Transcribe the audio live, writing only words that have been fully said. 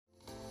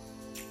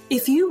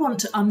If you want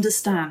to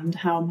understand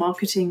how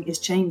marketing is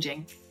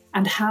changing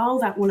and how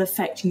that will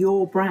affect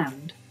your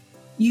brand,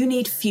 you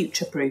need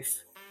Future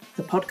Proof,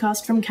 the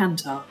podcast from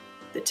Kantar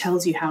that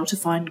tells you how to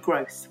find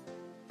growth.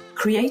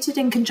 Created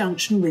in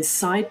conjunction with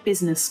Side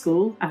Business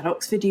School at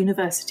Oxford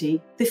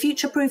University, the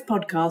Future Proof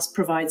podcast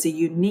provides a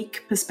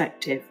unique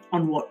perspective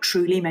on what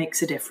truly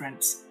makes a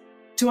difference.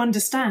 To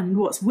understand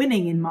what's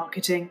winning in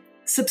marketing,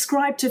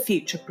 subscribe to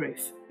Future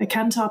Proof, a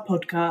Kantar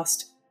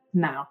podcast,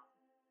 now.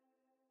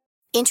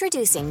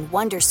 Introducing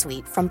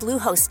Wondersuite from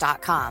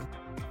Bluehost.com.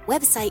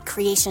 Website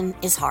creation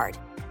is hard,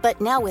 but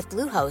now with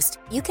Bluehost,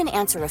 you can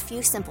answer a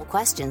few simple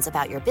questions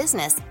about your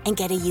business and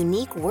get a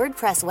unique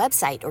WordPress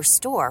website or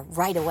store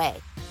right away.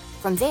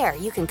 From there,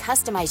 you can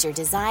customize your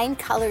design,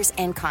 colors,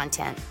 and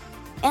content.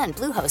 And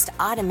Bluehost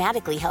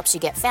automatically helps you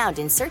get found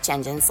in search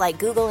engines like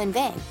Google and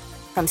Bing.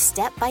 From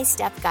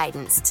step-by-step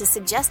guidance to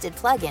suggested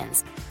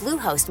plugins,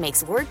 Bluehost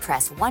makes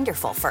WordPress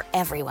wonderful for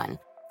everyone.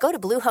 Go to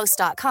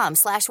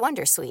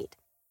bluehost.com/wondersuite.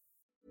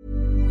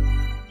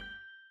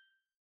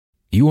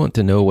 You want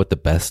to know what the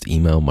best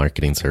email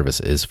marketing service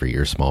is for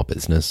your small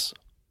business?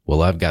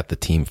 Well, I've got the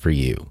team for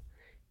you.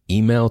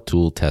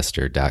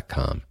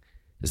 EmailToolTester.com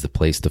is the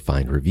place to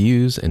find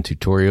reviews and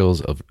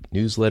tutorials of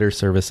newsletter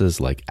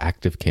services like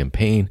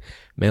ActiveCampaign,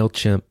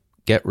 MailChimp,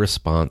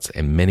 GetResponse,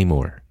 and many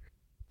more.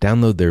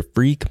 Download their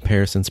free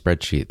comparison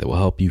spreadsheet that will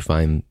help you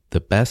find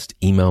the best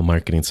email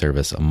marketing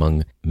service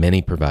among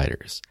many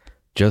providers.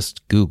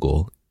 Just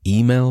Google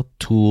Email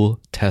Tool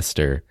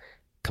Tester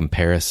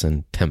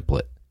Comparison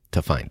Template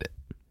to find it.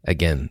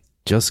 Again,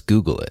 just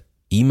Google it.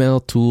 Email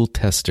Tool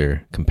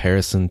Tester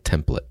Comparison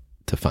Template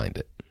to find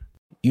it.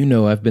 You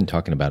know, I've been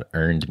talking about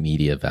earned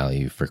media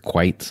value for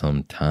quite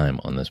some time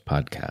on this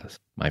podcast.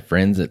 My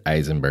friends at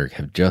Eisenberg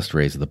have just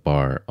raised the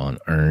bar on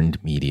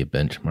earned media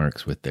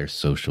benchmarks with their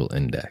Social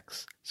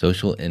Index.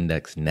 Social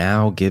Index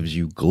now gives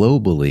you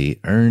globally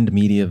earned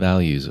media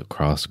values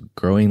across a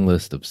growing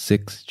list of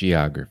 6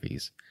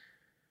 geographies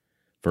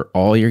for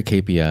all your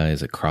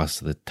KPIs across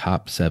the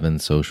top 7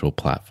 social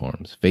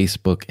platforms: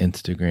 Facebook,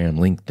 Instagram,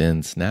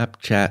 LinkedIn,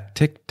 Snapchat,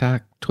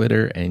 TikTok,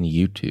 Twitter, and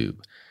YouTube.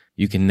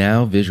 You can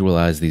now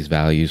visualize these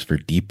values for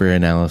deeper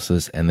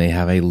analysis, and they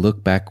have a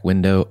look-back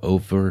window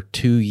over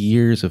 2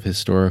 years of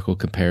historical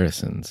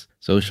comparisons.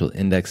 Social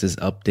Index is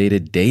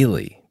updated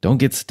daily. Don't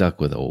get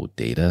stuck with old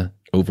data.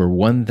 Over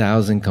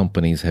 1,000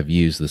 companies have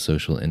used the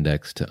Social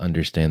Index to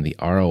understand the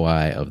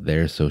ROI of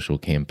their social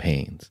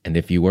campaigns. And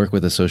if you work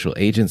with a social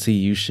agency,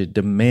 you should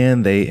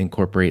demand they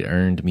incorporate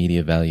earned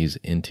media values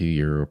into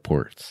your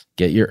reports.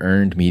 Get your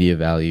earned media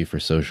value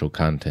for social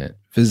content.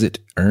 Visit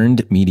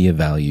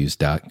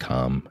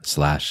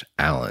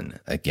earnedmediavalues.com/Alan.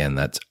 Again,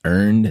 that's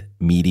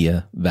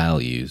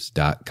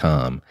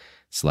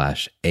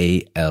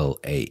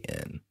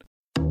earnedmediavalues.com/ALAN.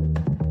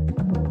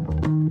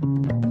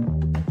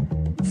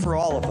 For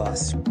all of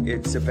us,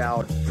 it's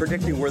about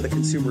predicting where the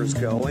consumer is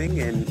going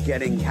and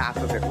getting half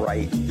of it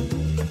right.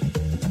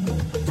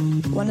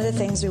 One of the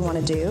things we want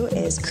to do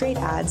is create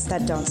ads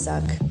that don't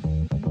suck.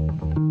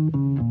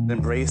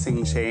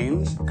 Embracing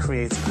change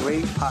creates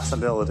great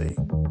possibility.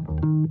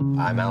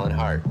 I'm Alan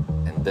Hart,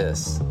 and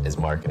this is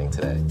Marketing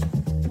Today.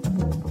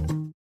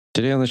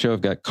 Today on the show,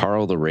 I've got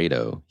Carl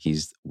Loredo.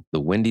 He's the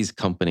Wendy's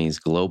company's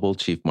Global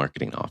Chief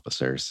Marketing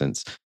Officer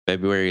since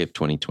February of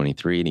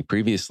 2023, and he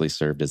previously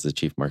served as the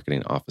Chief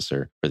Marketing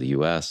Officer for the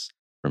U.S.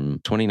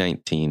 from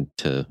 2019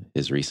 to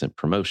his recent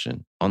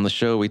promotion. On the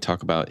show, we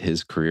talk about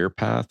his career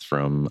path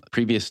from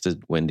previous to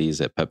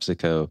Wendy's at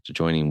PepsiCo to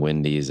joining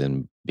Wendy's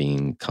and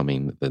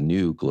becoming the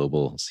new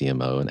global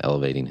CMO and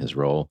elevating his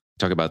role. We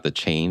talk about the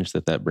change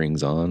that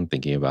brings on,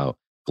 thinking about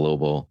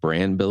global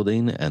brand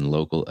building and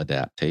local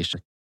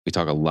adaptation. We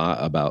talk a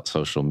lot about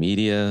social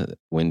media.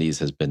 Wendy's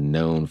has been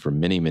known for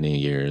many, many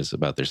years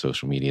about their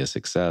social media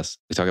success.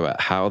 We talk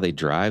about how they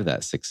drive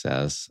that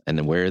success and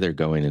then where they're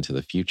going into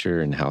the future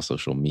and how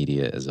social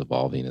media is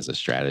evolving as a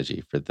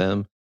strategy for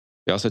them.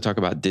 We also talk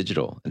about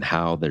digital and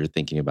how they're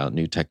thinking about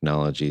new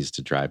technologies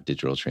to drive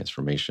digital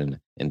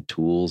transformation and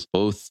tools,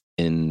 both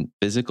in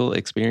physical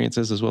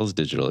experiences as well as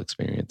digital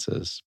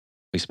experiences.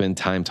 We spend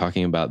time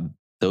talking about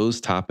those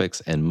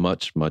topics and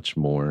much, much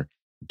more.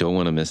 Don't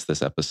want to miss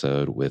this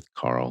episode with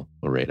Carl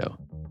Loredo.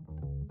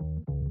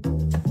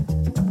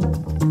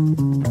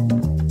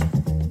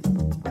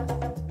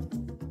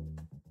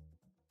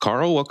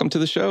 Carl, welcome to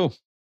the show.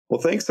 Well,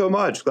 thanks so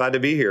much. Glad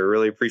to be here.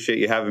 Really appreciate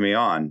you having me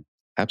on.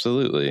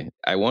 Absolutely.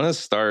 I want to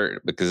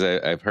start because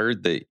I've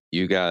heard that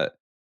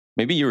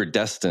maybe you were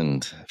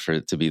destined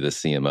to be the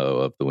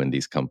CMO of the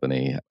Wendy's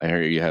company. I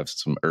heard you have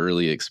some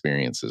early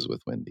experiences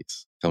with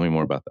Wendy's. Tell me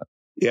more about that.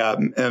 Yeah,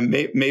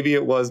 maybe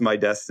it was my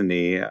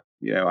destiny.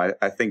 You know,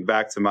 I think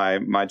back to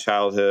my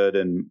childhood,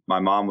 and my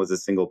mom was a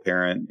single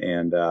parent,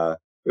 and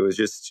it was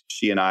just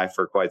she and I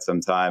for quite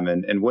some time.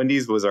 And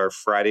Wendy's was our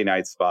Friday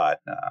night spot.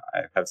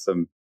 I have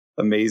some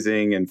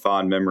amazing and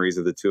fond memories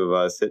of the two of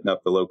us hitting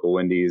up the local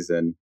Wendy's.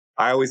 And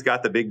I always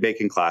got the Big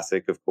Bacon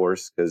Classic, of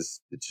course,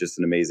 because it's just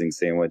an amazing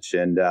sandwich.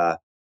 And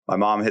my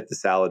mom hit the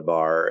salad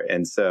bar.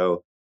 And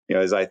so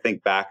as I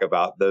think back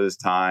about those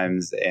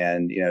times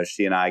and,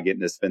 she and I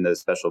getting to spend those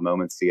special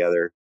moments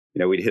together,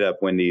 we'd hit up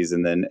Wendy's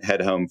and then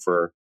head home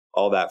for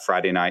all that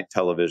Friday night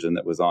television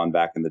that was on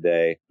back in the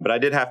day. But I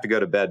did have to go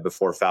to bed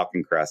before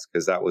Falcon Crest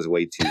because that was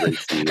way too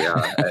racy,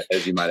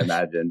 as you might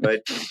imagine.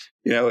 But,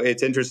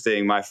 it's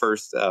interesting. My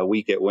first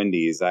week at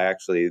Wendy's, I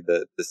actually,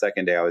 the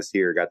second day I was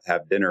here, got to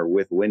have dinner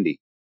with Wendy.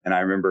 And I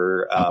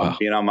remember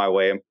being on my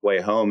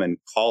way home and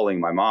calling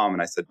my mom.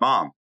 And I said,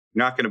 Mom,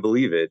 you're not going to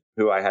believe it,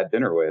 who I had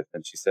dinner with.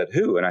 And she said,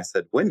 who? And I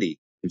said, Wendy.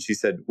 And she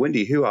said,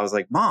 Wendy, who? I was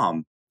like,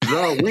 Mom,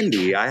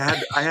 Wendy. I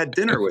had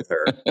dinner with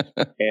her.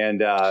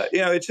 And,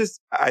 it's just,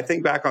 I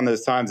think back on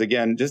those times,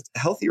 again, just a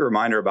healthy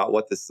reminder about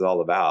what this is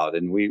all about.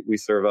 And we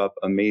serve up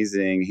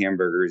amazing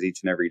hamburgers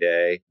each and every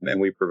day.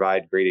 And we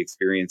provide great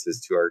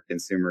experiences to our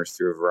consumers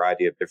through a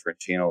variety of different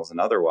channels and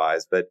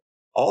otherwise. But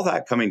all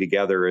that coming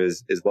together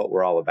is what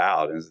we're all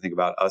about. And as I think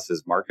about us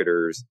as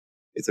marketers,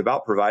 it's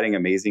about providing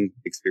amazing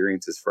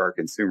experiences for our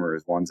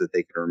consumers, ones that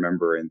they can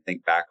remember and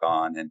think back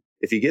on. And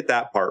if you get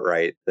that part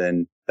right,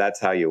 then that's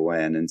how you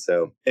win. And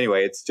so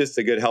anyway, it's just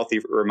a good,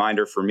 healthy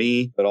reminder for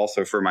me, but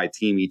also for my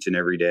team each and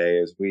every day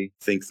as we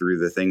think through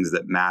the things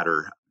that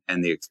matter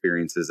and the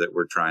experiences that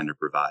we're trying to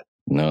provide.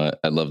 No,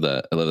 I love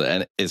that. I love that.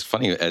 And it's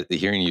funny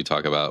hearing you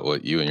talk about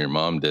what you and your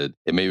mom did.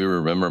 It made me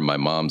remember my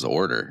mom's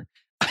order.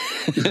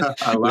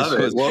 I love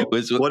it.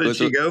 What did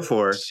she go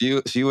for?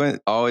 She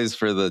went always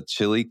for the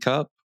chili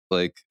cup.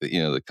 Like,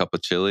 the cup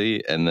of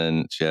chili. And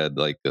then she had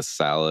like a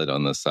salad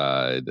on the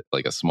side,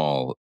 like a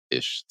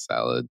small-ish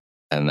salad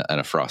and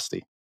a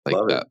Frosty. Like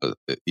Love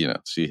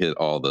that, she hit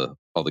all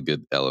the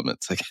good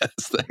elements, I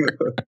guess.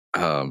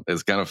 There.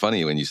 It's kind of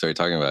funny when you started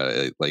talking about it,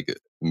 it like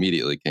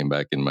immediately came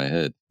back in my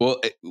head.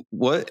 Well,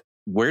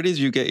 where did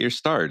you get your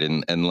start?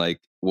 And like,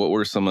 what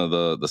were some of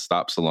the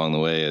stops along the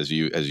way as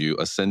you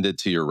ascended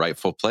to your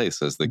rightful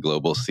place as the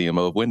global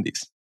CMO of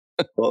Wendy's?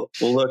 Well,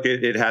 look,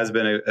 it has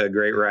been a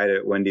great ride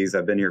at Wendy's.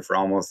 I've been here for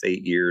almost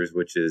 8 years,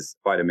 which is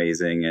quite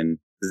amazing. And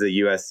this is a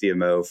US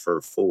CMO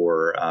for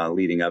 4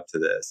 leading up to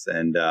this.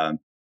 And,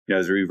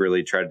 as we've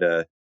really tried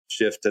to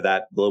shift to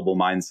that global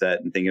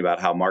mindset and thinking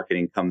about how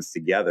marketing comes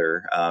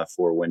together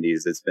for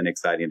Wendy's, it's been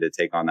exciting to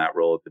take on that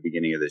role at the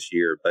beginning of this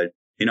year. But,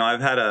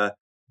 I've had a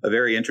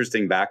very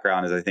interesting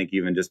background as I think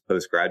even just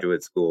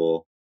postgraduate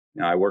school.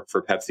 I worked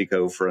for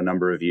PepsiCo for a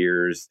number of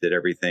years, did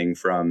everything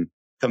from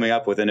coming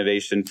up with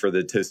innovation for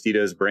the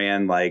Tostitos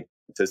brand, like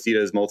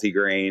Tostitos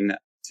multigrain,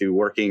 to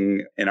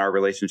working in our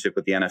relationship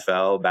with the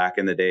NFL back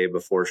in the day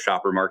before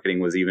shopper marketing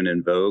was even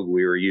in vogue.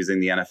 We were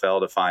using the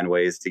NFL to find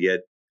ways to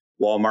get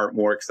Walmart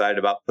more excited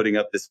about putting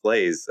up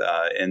displays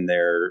in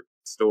their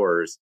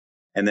stores,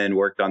 and then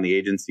worked on the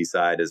agency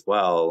side as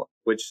well,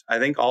 which I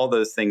think all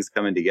those things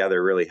coming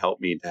together really helped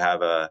me to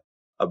have a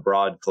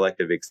broad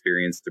collective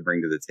experience to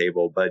bring to the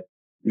table. But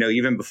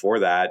even before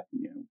that,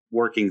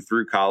 working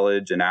through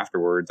college and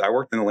afterwards, I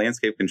worked in the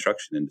landscape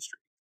construction industry.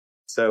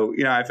 So,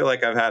 I feel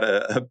like I've had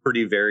a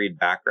pretty varied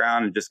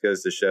background. It just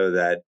goes to show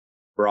that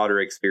broader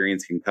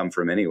experience can come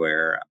from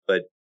anywhere.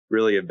 But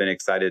really have been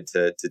excited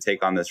to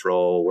take on this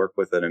role, work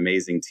with an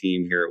amazing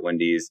team here at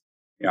Wendy's.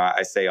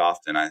 I say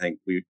often, I think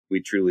we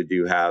truly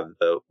do have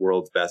the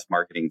world's best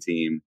marketing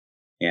team.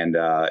 And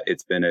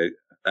it's been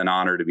an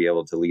honor to be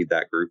able to lead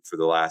that group for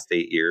the last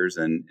 8 years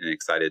and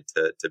excited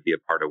to be a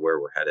part of where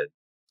we're headed.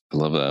 I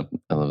love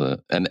that.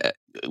 And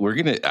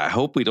I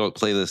hope we don't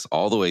play this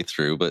all the way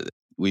through, but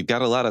we've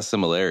got a lot of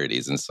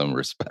similarities in some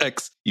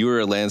respects. You were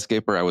a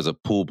landscaper. I was a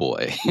pool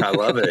boy. I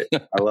love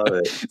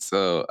it.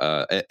 So,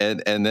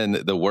 and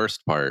then the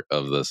worst part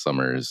of the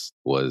summers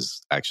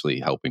was actually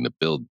helping to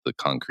build the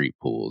concrete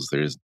pools.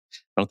 I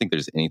don't think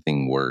there's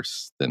anything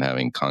worse than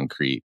having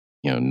concrete,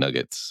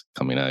 nuggets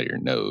coming out of your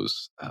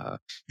nose.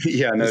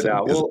 Yeah, no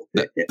doubt. Well,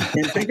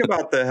 and think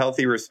about the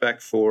healthy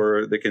respect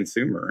for the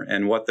consumer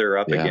and what they're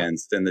up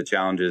against and the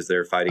challenges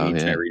they're fighting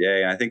each and every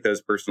day. And I think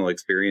those personal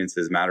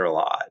experiences matter a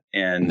lot.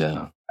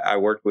 And I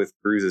worked with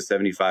crews of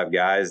 75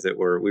 guys we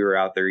were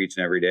out there each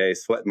and every day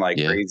sweating like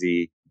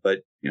crazy.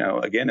 But,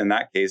 again, in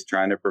that case,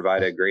 trying to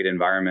provide a great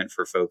environment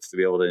for folks to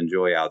be able to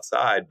enjoy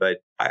outside. But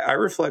I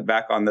reflect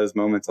back on those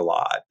moments a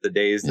lot, the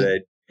days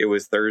that it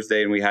was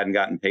Thursday and we hadn't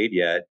gotten paid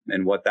yet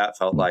and what that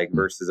felt like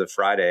versus a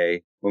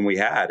Friday when we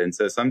had. And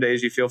so some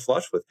days you feel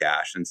flush with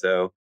cash. And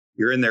so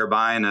you're in there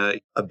buying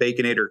a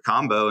Baconator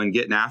combo and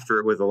getting after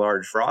it with a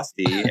large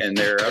Frosty. And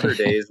there are other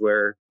days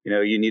where,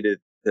 you need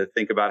to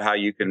think about how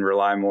you can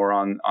rely more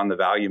on the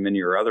value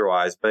menu or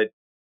otherwise. But,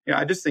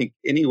 I just think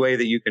any way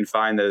that you can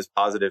find those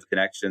positive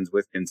connections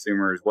with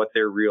consumers, what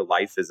their real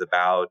life is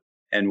about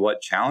and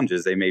what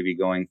challenges they may be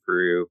going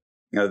through,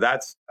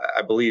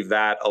 I believe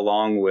that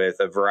along with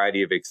a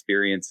variety of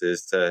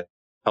experiences to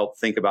help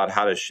think about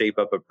how to shape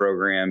up a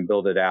program,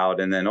 build it out,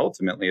 and then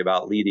ultimately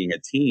about leading a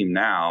team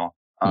now.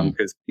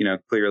 Because,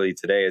 clearly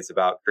today it's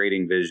about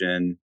creating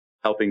vision,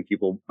 helping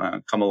people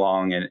come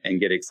along and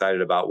get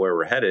excited about where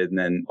we're headed and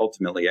then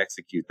ultimately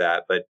execute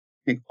that. But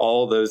I think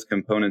all those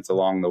components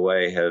along the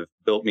way have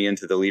built me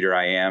into the leader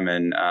I am,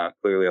 and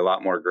clearly a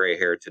lot more gray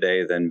hair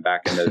today than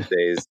back in those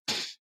days.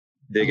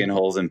 digging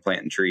holes and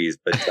planting trees,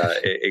 but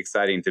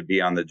exciting to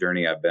be on the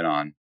journey I've been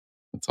on.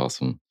 That's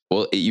awesome.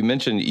 Well, you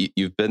mentioned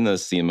you've been the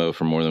CMO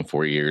for more than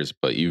 4 years,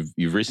 but you've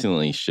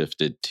recently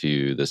shifted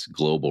to this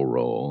global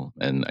role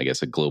and I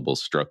guess a global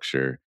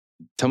structure.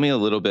 Tell me a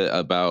little bit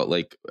about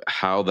like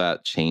how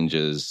that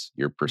changes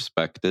your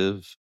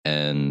perspective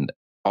and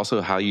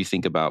also how you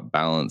think about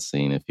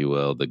balancing, if you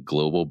will, the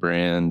global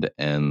brand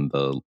and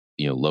the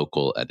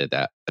local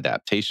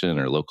adaptation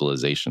or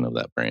localization of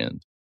that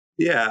brand.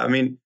 Yeah, I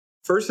mean,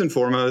 first and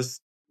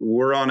foremost,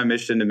 we're on a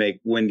mission to make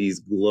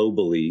Wendy's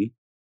globally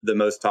the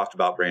most talked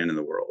about brand in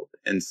the world.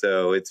 And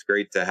so it's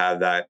great to have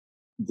that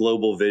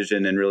global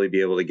vision and really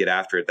be able to get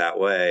after it that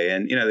way.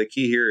 And, the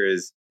key here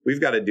is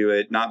we've got to do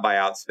it not by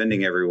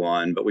outspending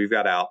everyone, but we've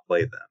got to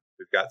outplay them.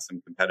 We've got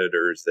some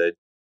competitors that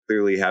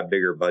clearly have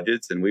bigger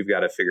budgets, and we've got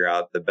to figure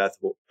out the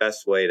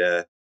best way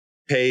to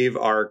pave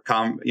our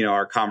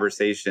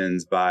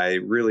conversations by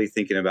really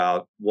thinking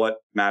about what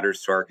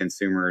matters to our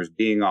consumers,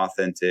 being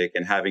authentic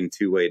and having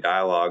two-way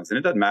dialogues. And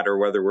it doesn't matter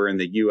whether we're in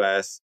the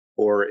US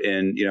or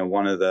in,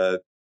 one of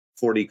the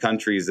 40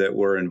 countries that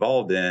we're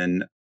involved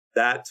in.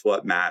 That's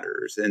what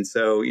matters. And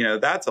so,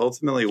 that's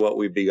ultimately what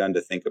we've begun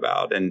to think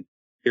about. And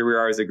here we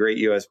are as a great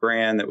US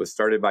brand that was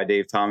started by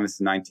Dave Thomas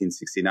in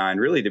 1969,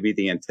 really to be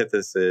the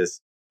antithesis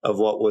of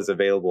what was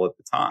available at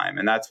the time.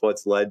 And that's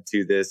what's led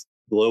to this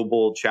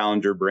global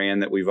challenger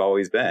brand that we've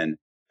always been.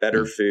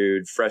 Better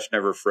food, fresh,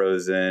 never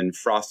frozen,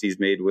 Frosties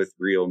made with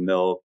real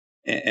milk,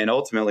 and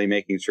ultimately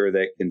making sure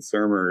that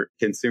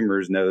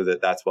consumers know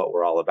that that's what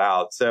we're all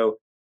about. So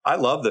I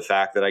love the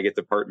fact that I get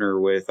to partner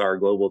with our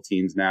global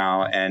teams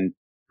now and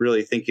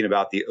really thinking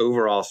about the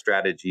overall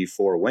strategy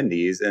for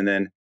Wendy's. And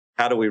then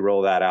how do we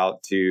roll that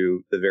out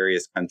to the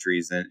various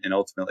countries and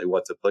ultimately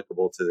what's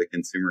applicable to the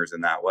consumers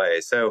in that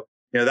way. So,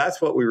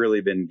 that's what we've really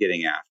been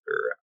getting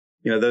after.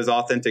 Those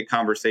authentic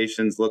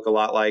conversations look a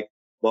lot like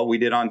what we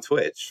did on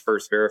Twitch,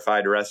 first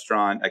verified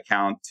restaurant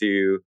account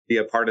to be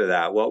a part of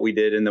that. What we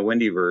did in the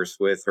Wendyverse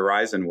with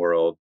Horizon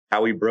World,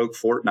 how we broke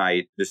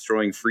Fortnite,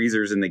 destroying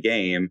freezers in the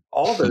game.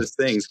 All those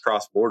things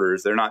cross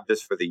borders. They're not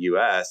just for the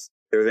US.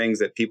 They're things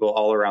that people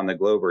all around the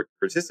globe are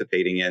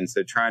participating in.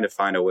 So trying to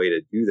find a way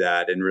to do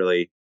that and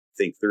really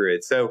think through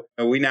it. So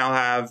we now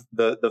have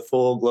the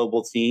full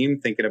global team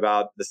thinking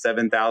about the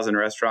 7,000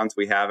 restaurants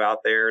we have out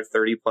there,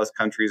 30 plus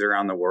countries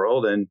around the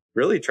world, and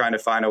really trying to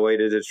find a way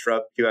to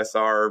disrupt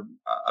QSR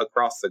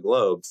across the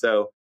globe.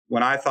 So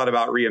when I thought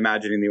about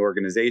reimagining the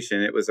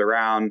organization, it was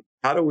around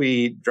how do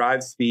we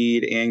drive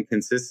speed and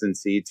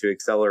consistency to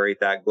accelerate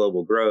that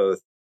global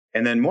growth?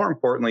 And then more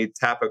importantly,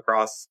 tap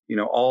across,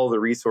 all the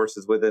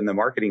resources within the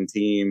marketing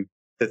team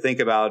to think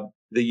about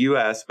the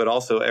US, but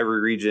also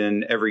every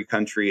region, every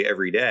country,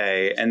 every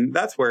day. And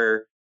that's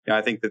where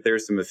I think that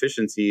there's some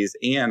efficiencies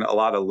and a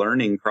lot of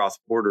learning cross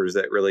borders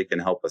that really can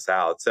help us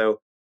out.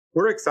 So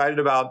we're excited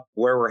about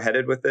where we're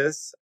headed with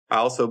this. I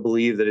also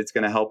believe that it's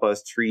going to help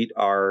us treat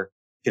our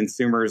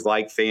consumers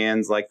like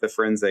fans, like the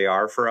friends they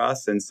are for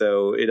us. And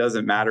so it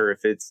doesn't matter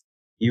if it's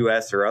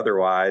US or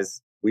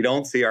otherwise. We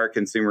don't see our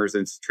consumers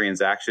as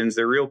transactions.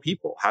 They're real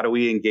people. How do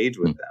we engage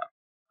with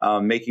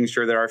them? Making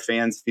sure that our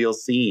fans feel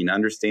seen,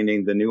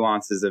 understanding the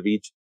nuances of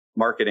each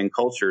market and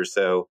culture.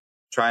 So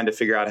trying to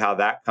figure out how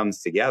that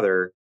comes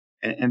together.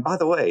 And by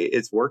the way,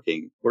 it's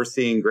working. We're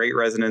seeing great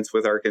resonance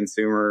with our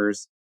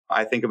consumers.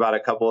 I think about a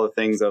couple of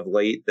things of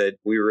late that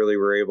we really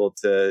were able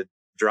to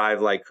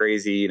drive like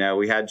crazy.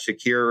 We had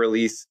Shakira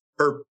release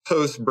her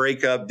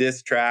post-breakup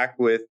diss track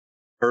with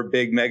her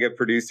big mega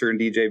producer and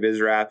DJ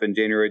BizRap in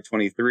January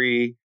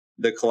 23.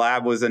 The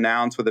collab was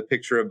announced with a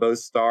picture of both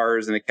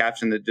stars and a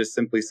caption that just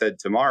simply said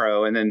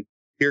tomorrow. And then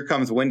here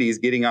comes Wendy's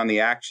getting on the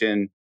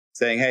action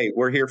saying, hey,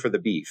 we're here for the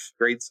beef.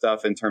 Great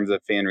stuff in terms of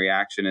fan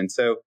reaction. And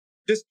so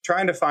just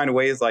trying to find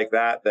ways like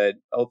that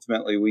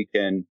ultimately we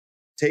can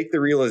take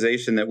the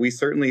realization that we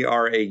certainly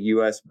are a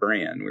U.S.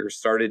 brand. We were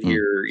started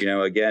here,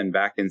 again,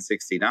 back in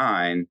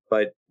 69,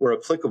 but we're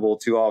applicable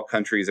to all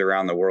countries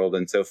around the world.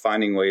 And so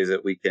finding ways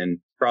that we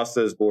can cross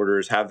those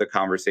borders, have the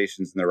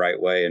conversations in the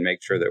right way, and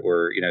make sure that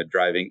we're,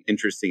 driving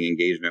interesting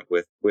engagement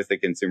with the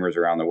consumers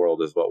around the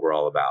world is what we're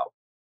all about.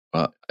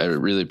 Well, I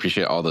really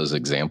appreciate all those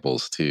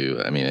examples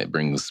too. I mean, it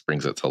brings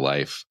it to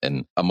life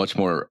in a much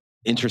more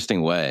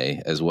interesting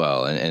way as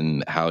well,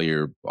 and how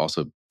you're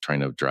also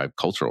trying to drive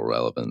cultural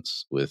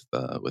relevance with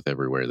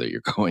everywhere that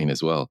you're going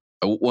as well.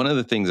 One of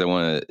the things I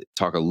want to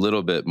talk a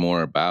little bit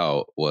more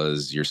about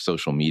was your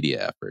social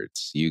media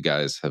efforts. You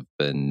guys have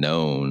been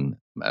known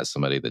as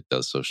somebody that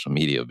does social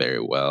media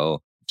very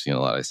well. I've seen a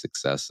lot of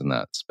success in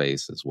that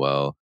space as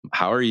well.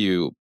 How are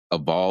you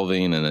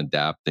evolving and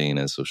adapting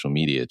as social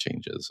media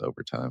changes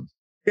over time?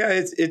 Yeah,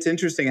 it's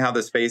interesting how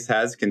the space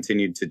has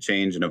continued to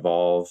change and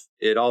evolve.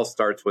 It all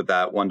starts with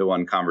that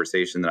one-to-one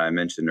conversation that I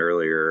mentioned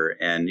earlier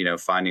and,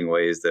 finding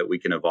ways that we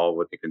can evolve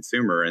with the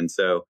consumer. And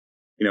so,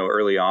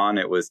 early on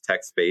it was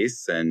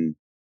text-based and,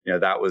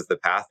 that was the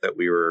path that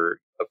we were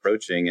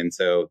approaching. And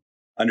so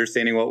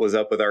understanding what was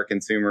up with our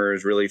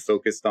consumers, really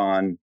focused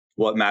on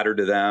what mattered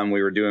to them.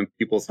 We were doing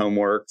people's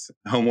homework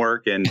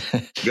and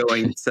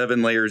going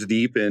 7 layers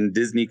deep in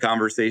Disney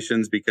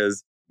conversations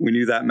because we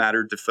knew that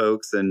mattered to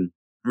folks, and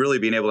really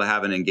being able to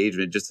have an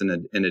engagement just in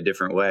a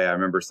different way. I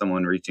remember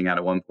someone reaching out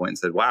at one point and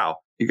said, wow,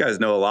 you guys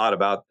know a lot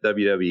about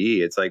WWE.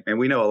 It's like, man,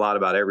 we know a lot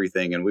about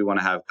everything, and we want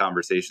to have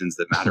conversations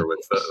that matter with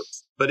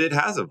folks. But it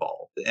has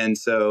evolved. And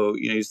so,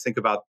 you just think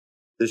about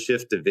the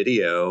shift to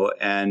video,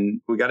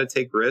 and we got to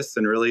take risks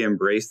and really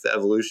embrace the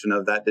evolution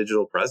of that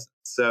digital presence.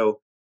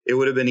 So it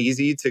would have been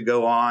easy to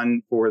go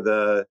on for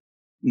the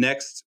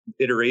next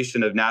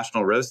iteration of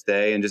National Roast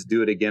Day and just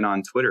do it again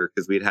on Twitter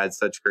because we'd had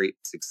such great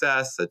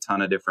success, a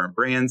ton of different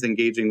brands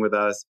engaging with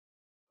us.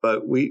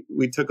 But we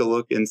took a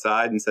look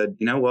inside and said,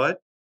 you know what?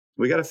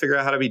 We got to figure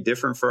out how to be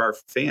different for our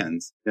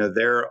fans.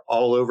 They're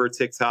all over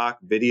TikTok.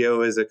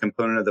 Video as a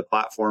component of the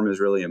platform is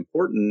really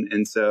important.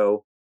 And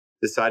so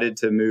decided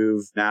to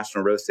move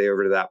National Roast Day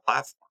over to that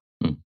platform.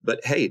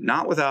 But hey,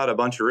 not without a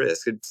bunch of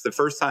risk. It's the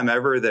first time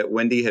ever that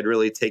Wendy had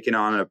really taken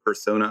on a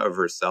persona of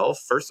herself.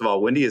 First of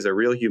all, Wendy is a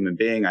real human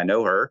being. I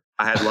know her.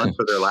 I had lunch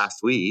with her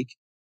last week.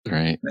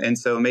 Right. And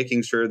so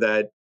making sure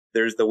that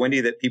there's the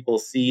Wendy that people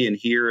see and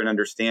hear and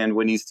understand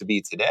what needs to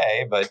be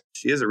today, but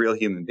she is a real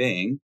human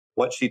being.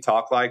 What she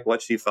talked like,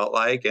 what she felt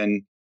like.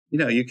 And,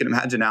 you can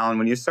imagine, Alan,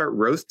 when you start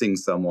roasting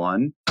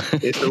someone,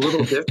 it's a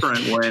little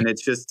different when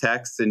it's just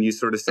text and you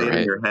sort of say it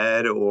in your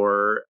head,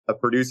 or a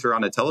producer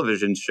on a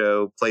television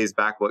show plays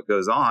back what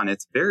goes on.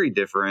 It's very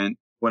different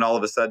when all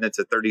of a sudden it's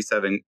a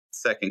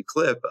 37-second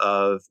clip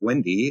of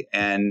Wendy,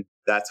 and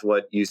that's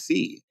what you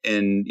see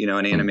in,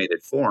 an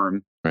animated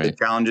form. Right. The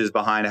challenges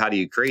behind how do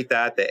you create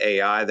that, the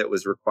AI that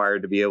was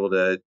required to be able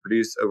to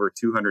produce over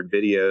 200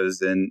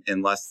 videos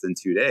in less than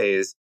 2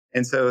 days.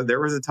 And so there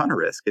was a ton of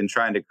risk in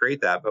trying to create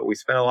that, but we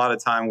spent a lot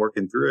of time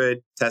working through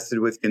it, tested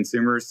with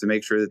consumers to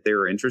make sure that they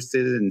were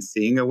interested in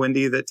seeing a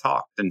Wendy that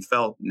talked and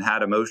felt and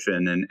had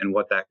emotion and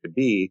what that could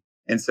be.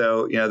 And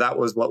so, that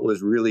was what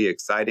was really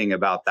exciting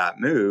about that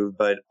move,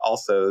 but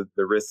also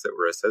the risks that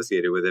were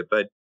associated with it.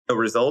 But the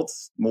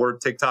results, more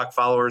TikTok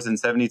followers in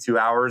 72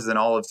 hours than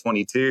all of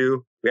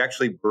 22. We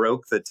actually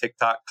broke the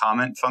TikTok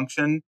comment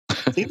function.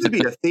 Seems to be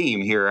a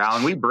theme here,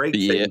 Alan. We break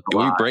things a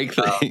lot. We break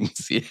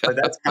things. But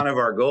that's kind of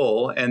our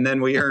goal. And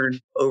then we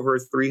earned over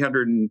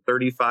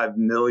 335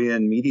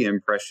 million media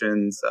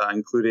impressions,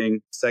 including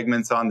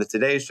segments on the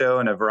Today Show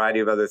and a variety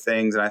of other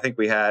things. And I think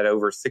we had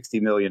over 60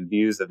 million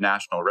views of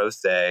National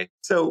Roast Day.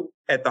 So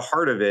at the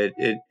heart of it,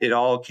 it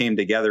all came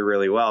together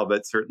really well,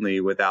 but certainly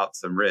without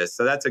some risk.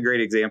 So that's a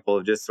great example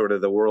of just sort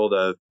of the world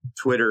of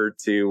Twitter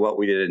to what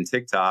we did in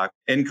TikTok.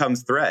 In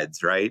comes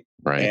Threads, right?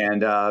 Right.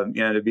 And,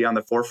 to be on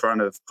the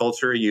forefront of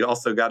culture, you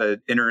also got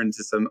to enter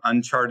into some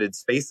uncharted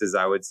spaces,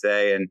 I would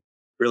say, and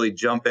really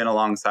jump in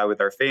alongside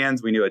with our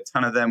fans. We knew a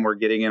ton of them were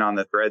getting in on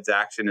the Threads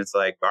action. It's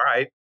like, all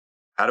right,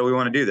 how do we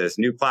want to do this?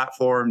 New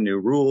platform, new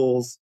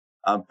rules.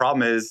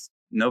 Problem is,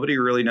 nobody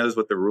really knows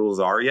what the rules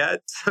are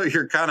yet. So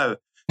you're kind of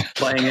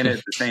playing in it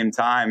at the same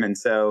time. And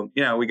so,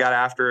 we got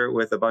after it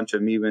with a bunch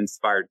of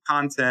meme-inspired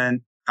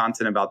content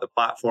about the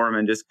platform,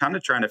 and just kind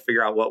of trying to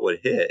figure out what would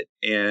hit.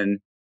 And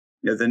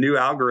the new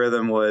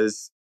algorithm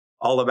was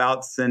all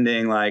about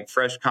sending like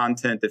fresh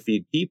content to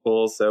feed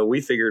people. So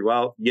we figured,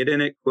 well, get in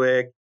it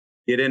quick,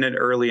 get in it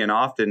early and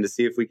often to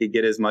see if we could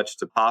get as much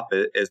to pop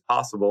it as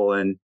possible.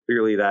 And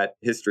clearly that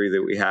history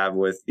that we have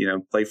with,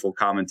 playful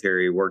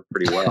commentary worked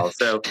pretty well.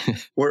 So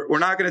we're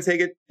not going to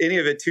take any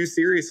of it too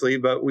seriously,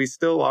 but we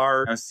still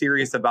are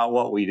serious about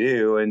what we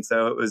do. And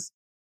so it was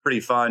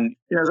pretty fun.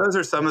 Those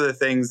are some of the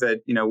things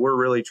that, we're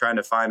really trying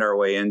to find our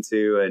way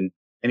into. And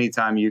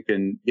anytime you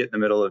can get in the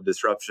middle of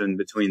disruption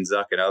between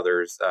Zuck and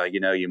others,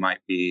 you might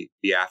be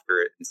after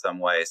it in some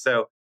way.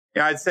 So,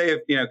 I'd say,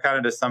 kind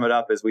of to sum it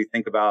up, as we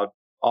think about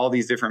all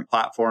these different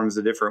platforms,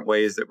 the different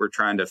ways that we're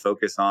trying to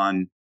focus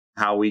on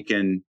how we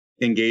can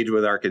engage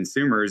with our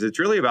consumers, it's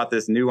really about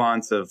this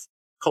nuance of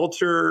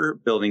culture,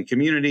 building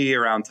community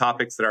around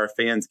topics that our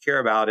fans care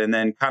about, and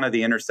then kind of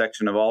the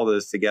intersection of all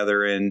those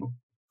together in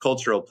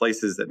cultural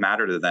places that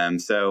matter to them.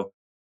 So,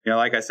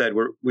 like I said,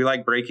 we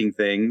like breaking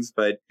things,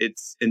 but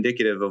it's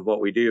indicative of what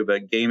we do.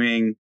 But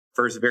gaming,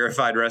 first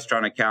verified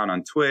restaurant account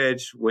on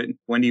Twitch,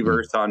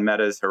 Wendyverse on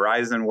Meta's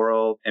Horizon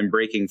World, and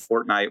breaking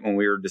Fortnite when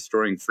we were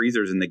destroying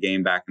freezers in the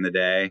game back in the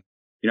day,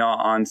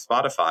 on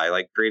Spotify,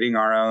 like creating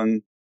our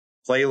own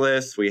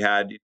playlists. We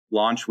had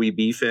Launch We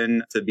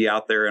Beefin' to be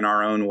out there in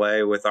our own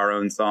way with our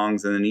own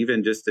songs. And then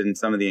even just in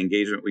some of the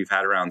engagement we've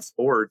had around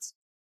sports,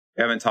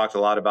 we haven't talked a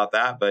lot about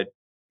that, but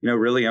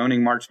really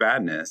owning March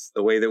Madness,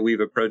 the way that we've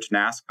approached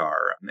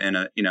NASCAR, and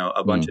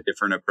a bunch of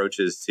different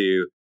approaches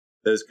to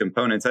those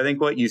components. I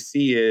think what you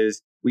see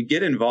is we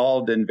get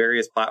involved in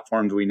various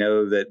platforms we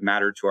know that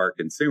matter to our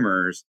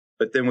consumers,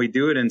 but then we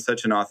do it in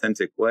such an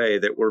authentic way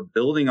that we're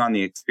building on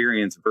the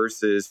experience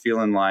versus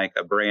feeling like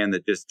a brand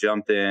that just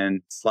jumped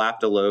in,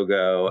 slapped a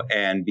logo,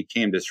 and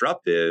became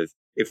disruptive.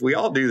 If we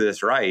all do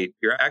this right,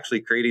 you're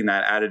actually creating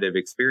that additive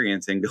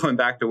experience. And going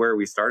back to where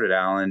we started,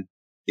 Alan,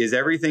 is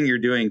everything you're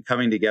doing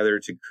coming together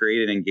to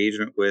create an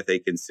engagement with a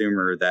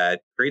consumer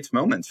that creates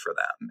moments for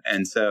them?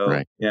 And so,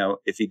 Right.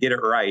 if you get it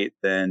right,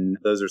 then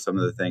those are some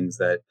of the things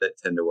that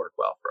tend to work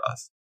well for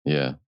us.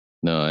 Yeah.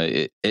 No,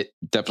 it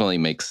definitely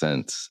makes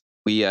sense.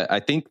 I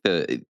think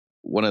that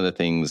one of the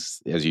things,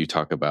 as you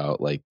talk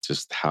about, like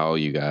just how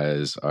you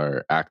guys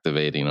are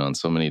activating on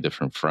so many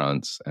different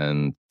fronts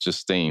and just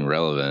staying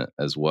relevant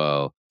as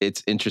well.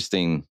 It's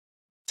interesting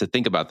to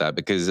think about that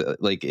because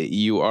like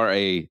you are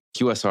a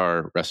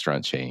QSR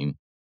restaurant chain,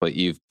 but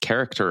you've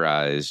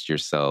characterized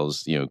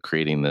yourselves,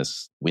 creating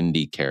this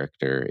Wendy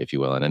character, if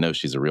you will. And I know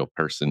she's a real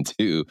person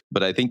too,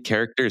 but I think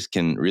characters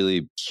can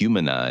really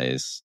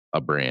humanize a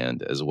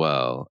brand as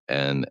well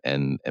and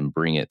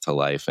bring it to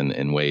life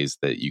in ways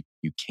that you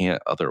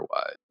can't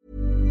otherwise.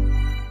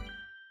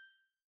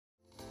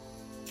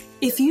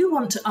 If you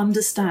want to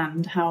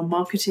understand how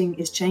marketing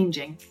is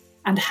changing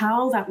and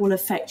how that will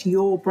affect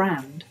your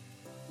brand,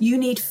 you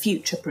need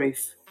Future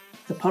Proof,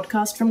 the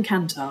podcast from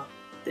Kantar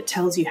that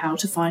tells you how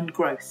to find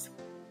growth.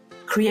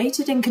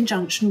 Created in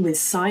conjunction with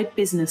Side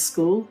Business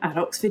School at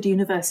Oxford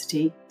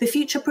University, the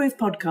Future Proof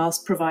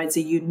podcast provides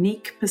a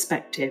unique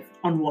perspective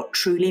on what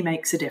truly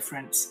makes a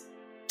difference.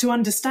 To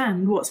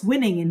understand what's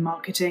winning in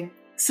marketing,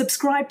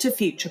 subscribe to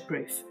Future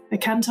Proof, a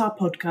Kantar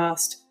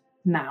podcast,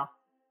 now.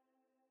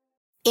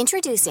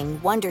 Introducing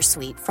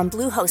Wondersuite from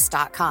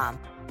Bluehost.com.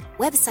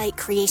 Website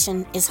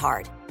creation is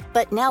hard,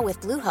 but now with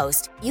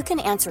Bluehost, you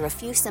can answer a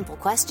few simple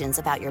questions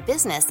about your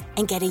business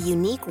and get a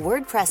unique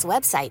WordPress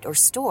website or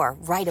store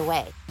right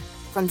away.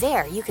 From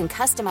there, you can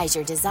customize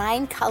your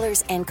design,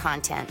 colors, and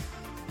content.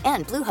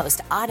 And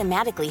Bluehost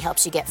automatically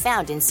helps you get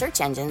found in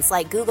search engines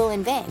like Google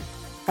and Bing.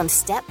 From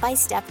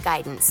step-by-step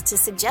guidance to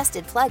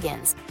suggested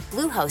plugins,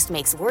 Bluehost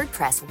makes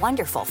WordPress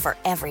wonderful for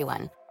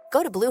everyone.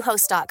 Go to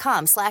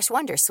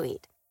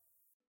bluehost.com/wondersuite.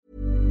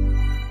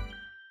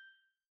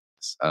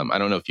 I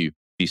don't know if you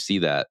see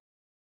that,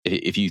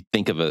 if you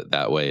think of it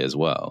that way as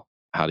well.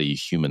 How do you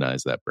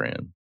humanize that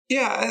brand?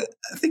 Yeah,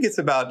 I think it's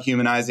about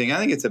humanizing. I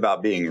think it's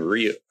about being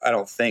real. I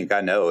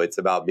know it's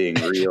about being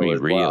real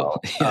as well.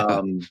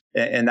 Yeah.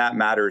 And that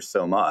matters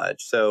so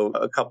much. So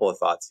a couple of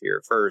thoughts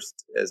here.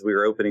 First, as we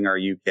were opening our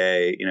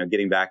UK,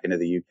 getting back into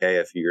the UK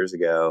a few years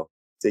ago,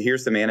 to hear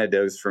some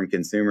anecdotes from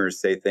consumers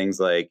say things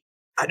like,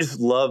 I just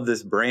love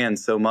this brand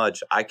so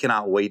much. I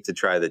cannot wait to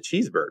try the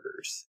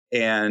cheeseburgers.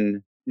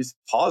 And just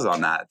pause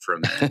on that for a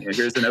minute.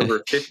 Here's an over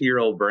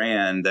 50-year-old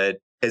brand that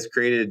has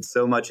created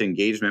so much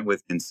engagement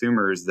with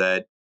consumers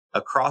that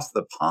across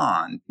the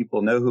pond,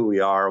 people know who we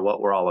are, what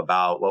we're all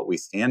about, what we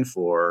stand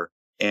for.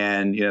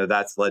 And,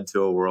 that's led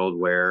to a world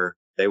where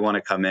they want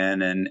to come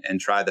in and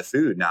try the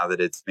food now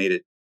that it's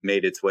made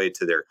its way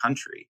to their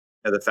country.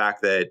 The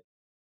fact that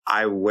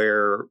I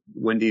wear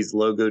Wendy's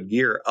logoed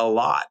gear a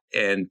lot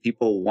and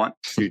people want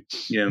to,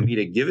 me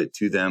to give it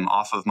to them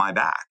off of my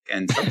back.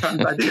 And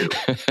sometimes I do.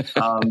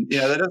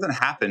 That doesn't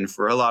happen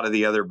for a lot of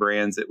the other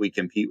brands that we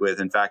compete with.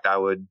 In fact, I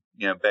would,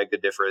 beg to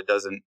differ. It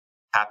doesn't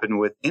happen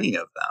with any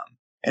of them.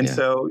 And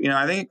so,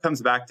 I think it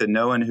comes back to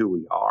knowing who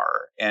we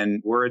are.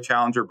 And we're a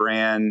challenger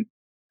brand.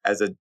 As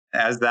a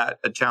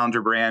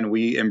challenger brand,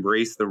 we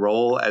embrace the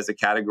role as a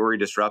category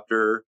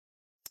disruptor.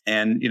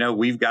 And,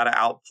 we've got to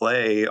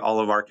outplay all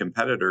of our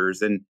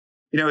competitors. And,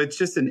 it's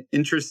just an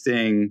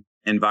interesting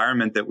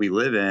environment that we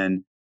live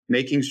in,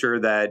 making sure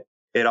that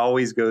it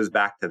always goes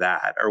back to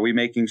that. Are we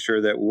making sure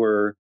that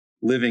we're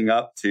living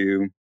up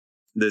to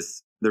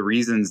the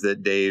reasons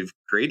that Dave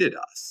created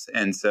us?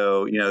 And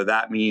so,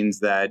 that means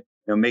that,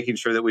 making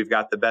sure that we've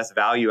got the best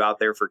value out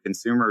there for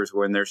consumers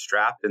when they're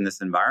strapped in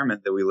this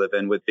environment that we live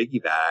in with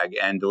Biggie Bag,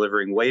 and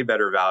delivering way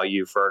better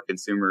value for our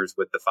consumers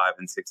with the $5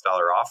 and $6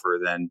 offer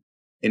than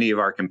any of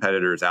our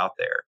competitors out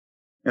there.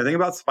 Think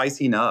about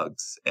Spicy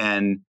Nuggs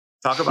and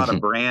talk about a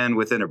brand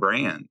within a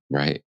brand.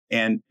 Right.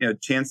 And,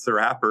 Chance the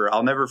Rapper,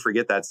 I'll never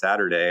forget that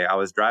Saturday. I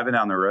was driving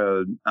down the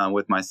road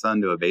with my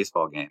son to a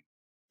baseball game,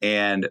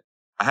 and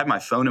I had my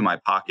phone in my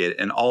pocket,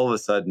 and all of a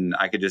sudden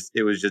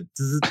it was just,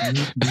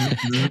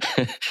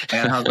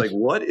 and I was like,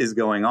 what is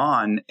going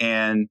on?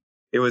 And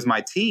it was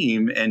my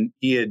team, and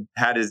he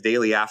had his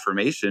daily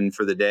affirmation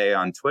for the day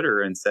on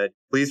Twitter and said,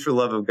 please, for the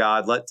love of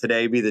God, let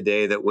today be the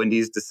day that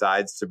Wendy's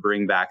decides to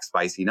bring back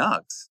Spicy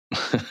Nuggs.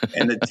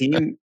 And the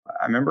team,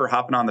 I remember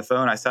hopping on the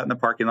phone. I sat in the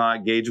parking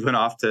lot. Gage went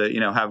off to,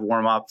 have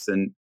warm-ups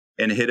and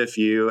hit a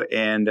few.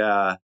 And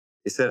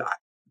they said,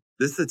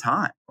 this is the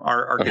time.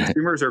 Our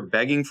consumers are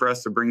begging for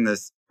us to bring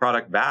this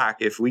product back.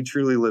 If we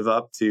truly live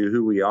up to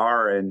who we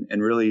are and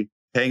really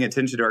paying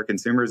attention to our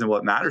consumers and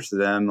what matters to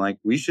them, like,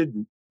 we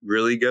should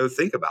really go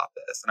think about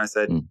this. And I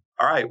said,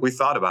 all right, we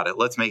thought about it.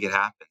 Let's make it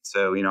happen.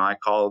 So, I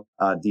called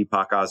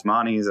Deepak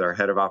Osmani, our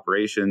head of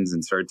operations,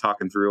 and started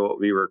talking through what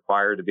we were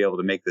required to be able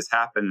to make this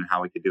happen and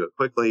how we could do it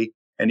quickly.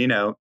 And,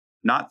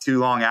 not too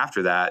long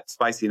after that,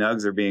 Spicy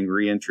Nuggs are being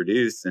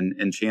reintroduced,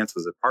 and Chance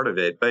was a part of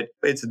it. But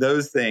it's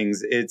those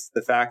things. It's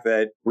the fact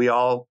that we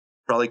all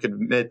probably could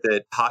admit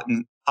that hot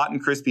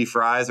and crispy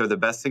fries are the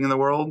best thing in the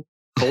world.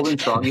 cold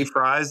and soggy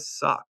fries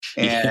suck.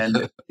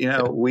 And,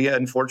 we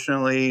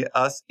unfortunately,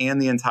 us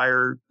and the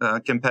entire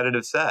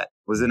competitive set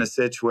was in a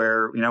sitch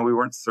where, we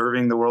weren't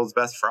serving the world's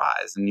best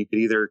fries. And you could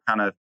either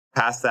kind of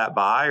pass that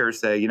by or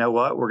say, you know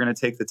what, we're going to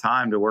take the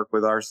time to work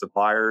with our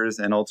suppliers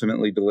and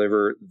ultimately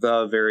deliver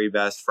the very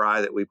best fry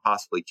that we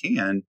possibly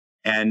can.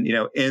 And,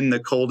 in the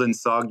cold and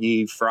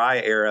soggy fry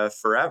era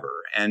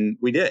forever. And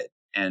we did,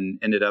 and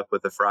ended up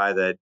with a fry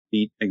that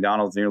beat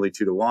McDonald's nearly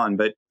 2-1.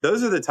 But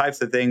those are the types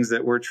of things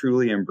that we're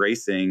truly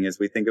embracing as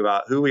we think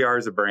about who we are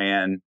as a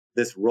brand,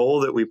 this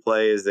role that we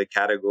play as a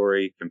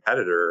category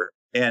competitor,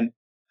 and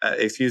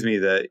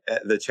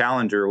the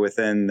challenger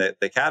within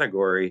the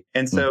category.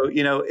 And so,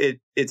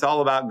 it's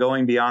all about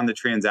going beyond the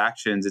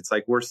transactions. It's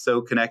like we're so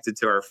connected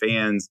to our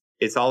fans.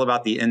 It's all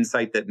about the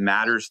insight that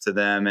matters to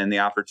them and the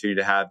opportunity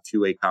to have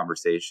two-way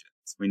conversations.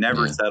 We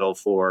never settle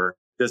for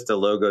just a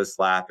logo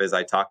slap, as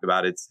I talked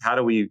about. It's how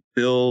do we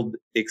build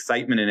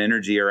excitement and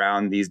energy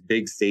around these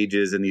big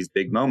stages and these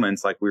big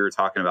moments like we were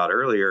talking about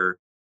earlier.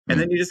 And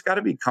then you just got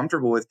to be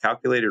comfortable with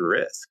calculated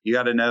risk. You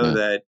got to know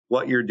that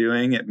what you're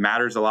doing, it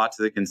matters a lot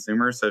to the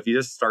consumer. So if you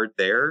just start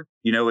there,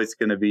 it's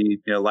going to be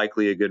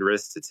likely a good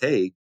risk to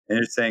take. And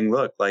it's saying,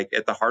 look, like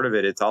at the heart of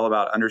it, it's all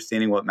about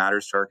understanding what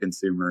matters to our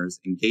consumers,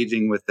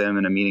 engaging with them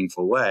in a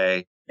meaningful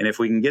way. And if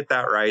we can get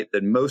that right,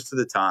 then most of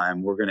the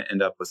time we're going to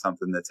end up with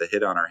something that's a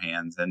hit on our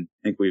hands. And I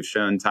think we've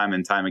shown time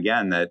and time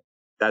again that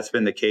that's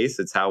been the case.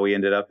 It's how we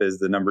ended up as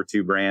the number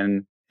 2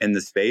 brand in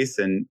the space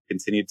and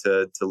continue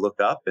to look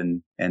up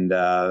and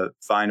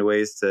find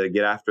ways to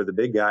get after the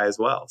big guy as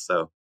well.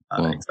 So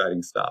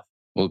exciting stuff.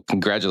 Well,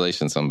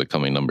 congratulations on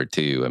becoming number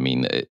 2. I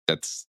mean,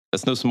 that's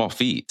no small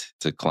feat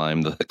to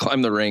climb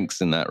the ranks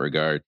in that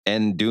regard,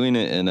 and doing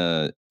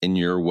it in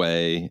your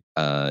way,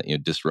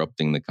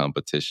 disrupting the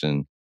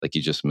competition, like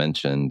you just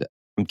mentioned.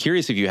 I'm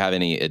curious if you have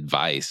any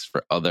advice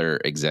for other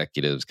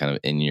executives, kind of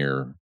in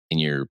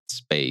your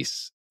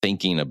space,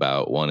 thinking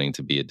about wanting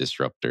to be a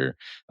disruptor,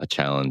 a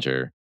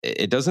challenger.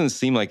 It doesn't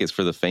seem like it's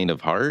for the faint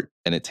of heart,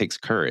 and it takes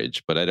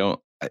courage. But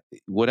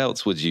what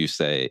else would you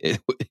say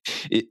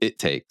it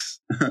takes?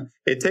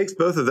 It takes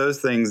both of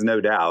those things, no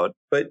doubt.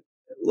 But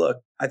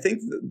look,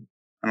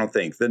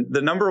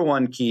 the number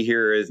one key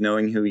here is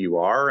knowing who you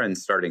are and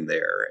starting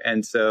there.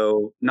 And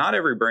so not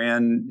every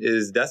brand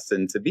is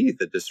destined to be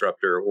the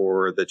disruptor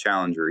or the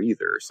challenger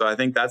either. So I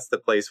think that's the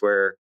place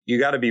where you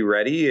got to be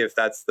ready if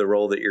that's the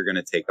role that you're going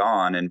to take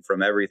on. And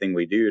from everything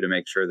we do to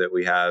make sure that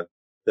we have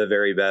the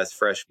very best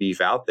fresh beef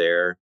out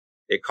there,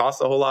 it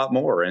costs a whole lot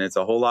more and it's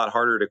a whole lot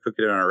harder to cook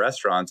it in our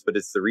restaurants. But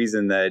it's the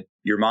reason that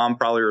your mom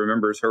probably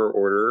remembers her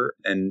order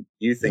and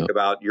you think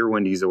about your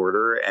Wendy's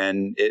order,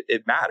 and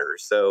it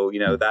matters. So,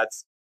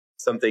 that's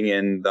something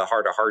in the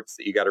heart of hearts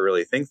that you got to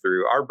really think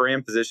through. Our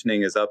brand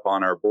positioning is up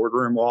on our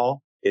boardroom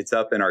wall. It's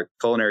up in our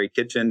culinary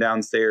kitchen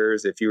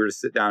downstairs. If you were to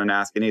sit down and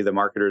ask any of the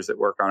marketers that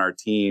work on our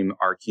team,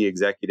 our key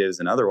executives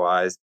and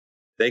otherwise,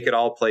 they could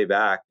all play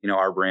back,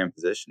 our brand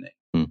positioning.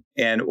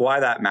 And why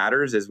that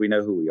matters is we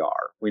know who we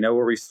are. We know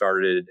where we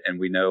started and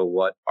we know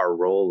what our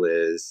role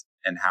is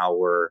and how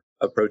we're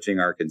approaching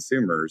our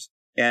consumers.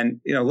 And,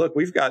 look,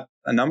 we've got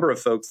a number of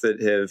folks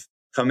that have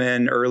come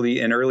in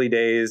early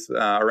days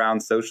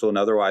around social and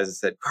otherwise and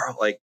said, Carl,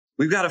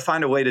 we've got to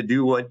find a way to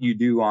do what you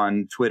do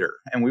on Twitter.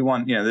 And we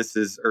want, this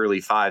is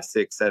early 5,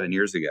 6, 7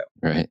 years ago.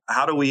 Right.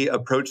 How do we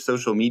approach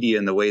social media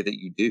in the way that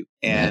you do?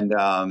 And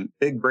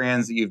big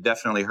brands that you've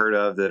definitely heard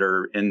of that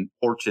are in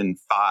Fortune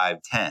 5,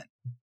 10.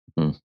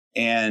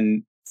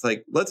 And it's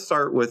like, let's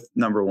start with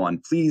number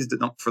 1. Please,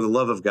 for the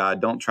love of God,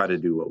 don't try to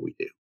do what we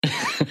do.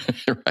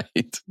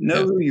 Right.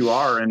 Know who you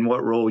are and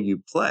what role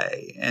you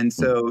play. And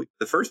so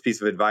the first piece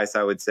of advice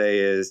I would say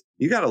is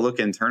you got to look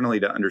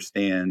internally to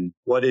understand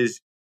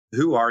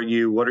who are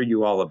you? What are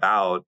you all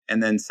about?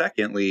 And then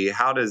secondly,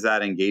 how does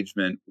that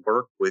engagement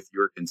work with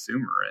your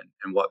consumer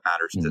and what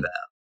matters to them?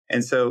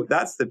 And so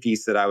that's the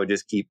piece that I would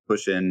just keep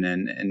pushing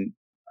and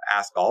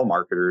ask all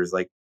marketers,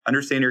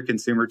 understand your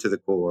consumer to the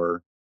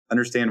core,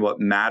 understand what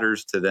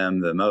matters to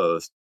them the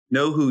most,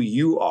 know who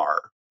you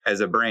are as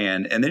a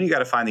brand, and then you got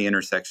to find the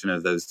intersection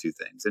of those two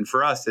things. And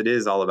for us, it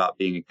is all about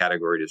being a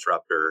category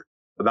disruptor,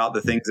 about the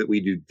things that we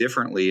do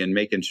differently and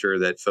making sure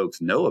that folks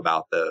know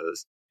about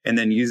those, and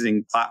then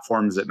using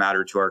platforms that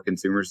matter to our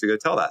consumers to go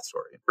tell that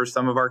story. For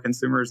some of our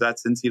consumers,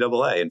 that's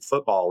NCAA and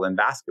football and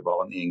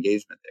basketball and the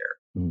engagement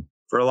there.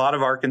 For a lot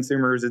of our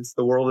consumers, it's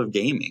the world of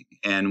gaming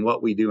and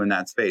what we do in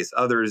that space.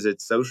 Others,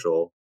 it's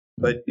social.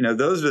 But,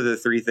 those are the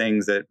 3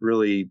 things that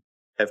really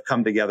have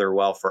come together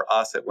well for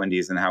us at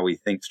Wendy's and how we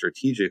think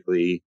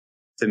strategically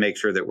to make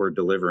sure that we're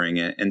delivering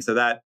it. And so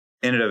that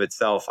in and of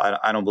itself,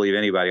 I don't believe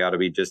anybody ought to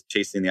be just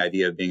chasing the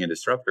idea of being a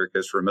disruptor,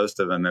 because for most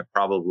of them, it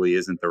probably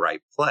isn't the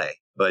right play.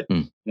 But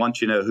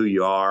once you know who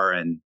you are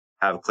and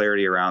have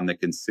clarity around the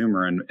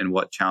consumer and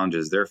what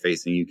challenges they're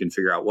facing, you can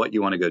figure out what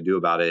you want to go do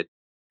about it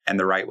and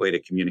the right way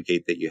to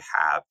communicate that you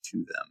have to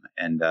them.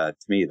 And to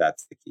me,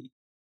 that's the key.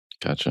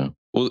 Gotcha.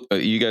 Well,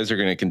 you guys are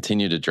going to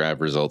continue to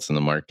drive results in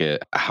the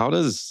market. How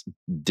does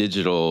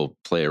digital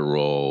play a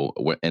role?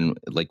 And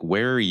like,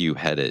 where are you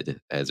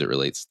headed as it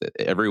relates to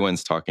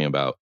everyone's talking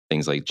about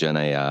things like Gen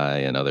AI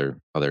and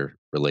other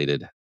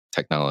related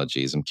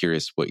technologies? I'm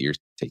curious what your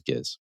take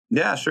is.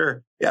 Yeah,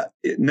 sure. Yeah,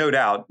 no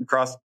doubt.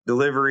 Across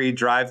delivery,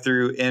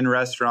 drive-through,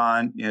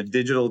 in-restaurant,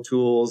 digital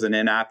tools and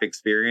in-app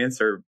experience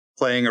are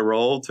playing a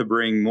role to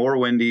bring more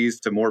Wendy's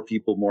to more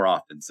people more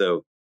often.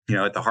 So,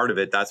 at the heart of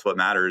it, that's what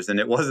matters. And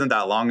it wasn't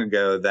that long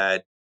ago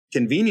that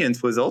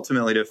convenience was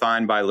ultimately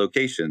defined by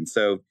location.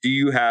 So do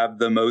you have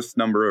the most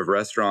number of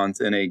restaurants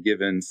in a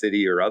given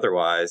city or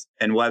otherwise?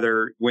 And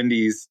whether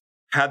Wendy's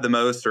had the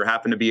most or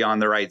happened to be on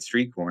the right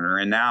street corner.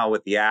 And now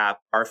with the app,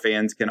 our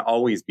fans can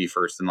always be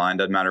first in line,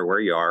 doesn't matter where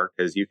you are,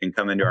 because you can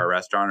come into our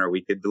restaurant or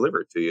we could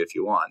deliver it to you if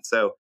you want.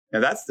 So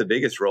that's the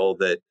biggest role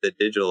that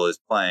digital is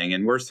playing.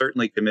 And we're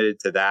certainly committed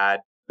to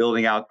that,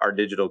 building out our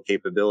digital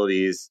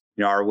capabilities.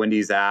 Our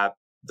Wendy's app,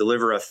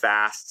 deliver a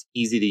fast,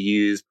 easy to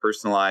use,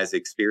 personalized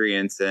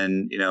experience.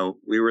 And,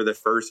 we were the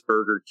first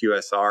burger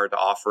QSR to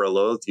offer a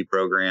loyalty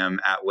program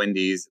at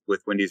Wendy's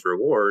with Wendy's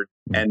Reward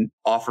and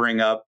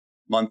offering up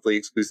monthly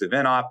exclusive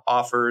in-app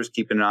offers,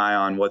 keeping an eye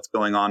on what's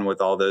going on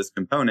with all those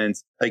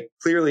components. Like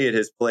clearly it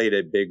has played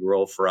a big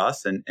role for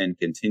us and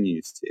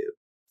continues to.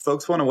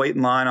 Folks want to wait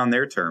in line on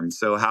their terms.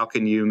 So how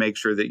can you make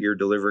sure that you're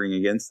delivering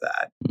against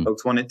that?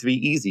 Folks want it to be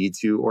easy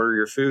to order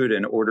your food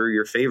and order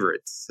your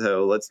favorites.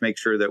 So let's make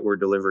sure that we're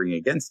delivering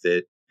against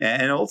it.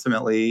 And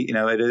ultimately,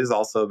 it is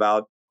also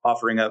about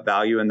offering up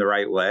value in the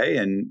right way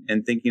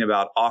and thinking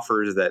about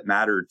offers that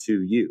matter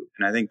to you.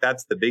 And I think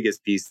that's the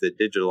biggest piece that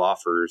digital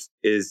offers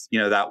is,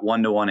 that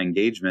one-to-one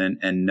engagement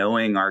and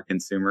knowing our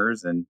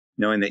consumers and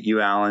knowing that you,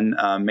 Alan,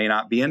 may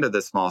not be into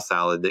the small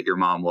salad that your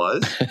mom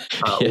was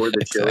or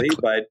the chili, exactly.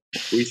 But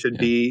we should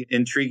be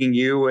intriguing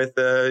you with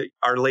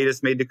our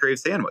latest Made to Crave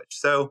sandwich.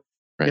 So,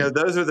 right.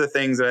 Those are the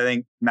things that I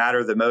think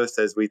matter the most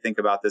as we think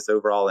about this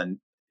overall and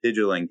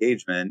digital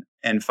engagement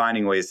and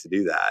finding ways to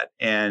do that.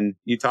 And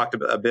you talked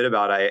a bit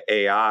about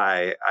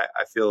AI.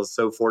 I feel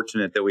so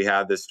fortunate that we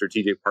have this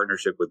strategic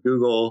partnership with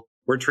Google.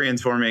 We're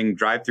transforming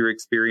drive-through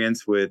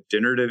experience with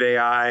generative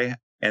AI,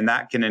 and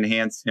that can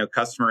enhance,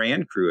 customer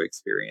and crew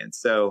experience.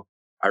 So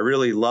I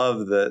really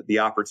love the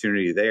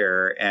opportunity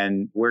there.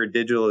 And where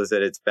digital is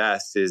at its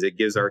best is it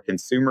gives our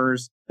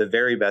consumers the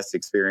very best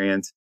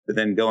experience. But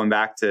then going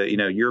back to,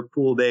 your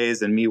pool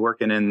days and me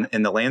working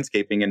in the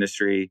landscaping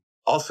industry,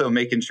 also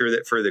making sure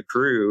that for the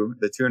crew,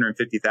 the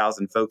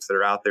 250,000 folks that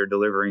are out there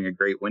delivering a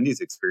great Wendy's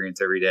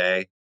experience every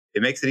day,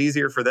 it makes it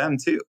easier for them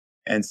too.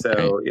 And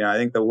so, I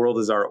think the world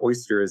is our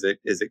oyster as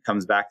it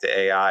comes back to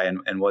AI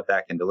and what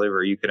that can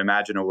deliver. You can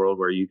imagine a world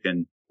where you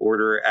can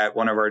order at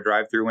one of our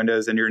drive-through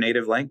windows in your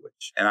native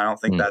language. And I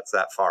don't think that's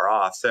that far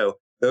off. So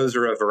those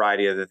are a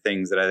variety of the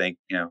things that I think,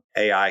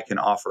 AI can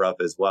offer up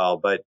as well.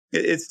 But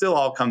it still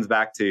all comes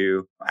back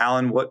to,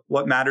 Alan,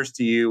 what matters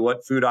to you?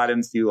 What food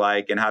items do you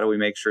like? And how do we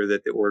make sure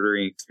that the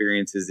ordering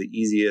experience is the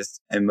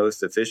easiest and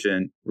most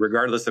efficient,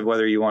 regardless of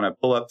whether you want to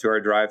pull up to our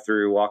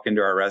drive-through, walk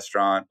into our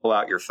restaurant, pull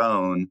out your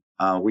phone.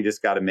 We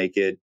just got to make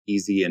it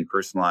easy and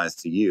personalized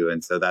to you.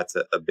 And so that's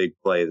a big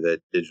play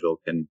that digital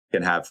can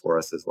have for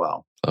us as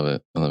well. Love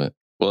it. I love it.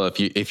 Well,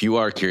 if you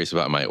are curious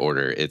about my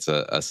order, it's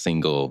a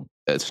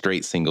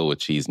straight single with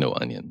cheese, no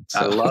onion. So.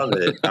 I love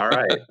it. All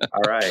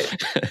right.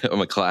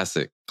 I'm a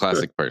classic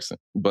person.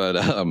 But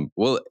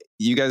well,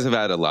 you guys have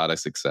had a lot of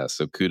success,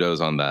 so kudos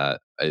on that.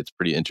 It's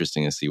pretty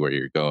interesting to see where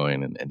you're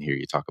going and hear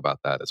you talk about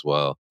that as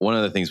well. One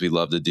of the things we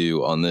love to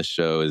do on this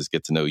show is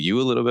get to know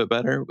you a little bit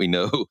better. We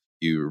know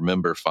you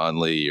remember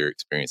fondly your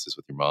experiences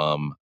with your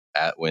mom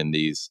at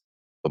Wendy's.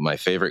 But my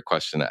favorite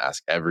question to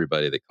ask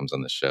everybody that comes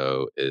on the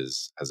show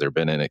is, has there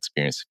been an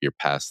experience of your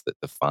past that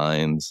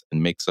defines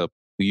and makes up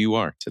who you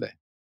are today?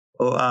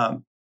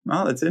 Well,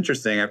 it's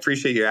interesting. I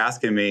appreciate you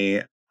asking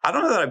me. I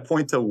don't know that I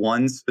point to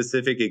one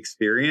specific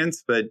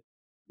experience, but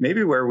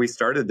maybe where we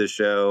started the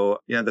show,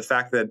 the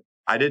fact that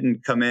I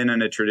didn't come in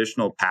a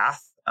traditional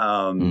path.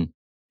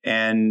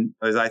 And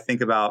as I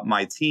think about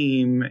my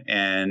team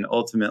and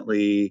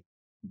ultimately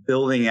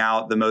building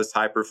out the most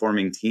high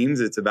performing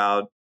teams, it's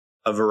about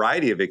a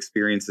variety of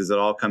experiences that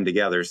all come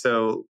together.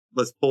 So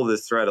let's pull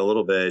this thread a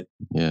little bit.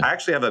 Yeah. I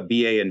actually have a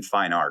BA in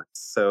fine arts.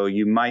 So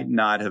you might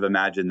not have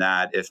imagined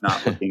that if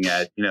not looking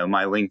at,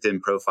 my LinkedIn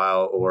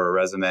profile or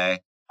resume.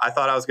 I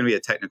thought I was going to be a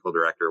technical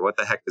director. What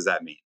the heck does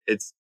that mean?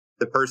 It's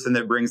the person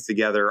that brings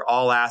together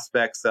all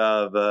aspects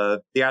of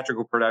a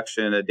theatrical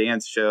production, a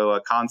dance show, a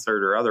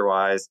concert, or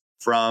otherwise,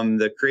 from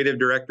the creative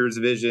director's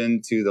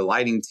vision to the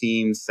lighting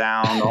team,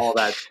 sound, all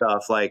that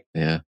stuff. Like,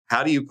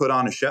 how do you put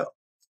on a show?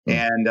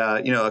 And,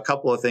 a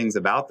couple of things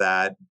about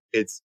that.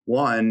 It's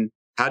one,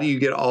 how do you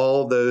get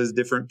all those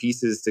different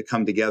pieces to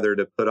come together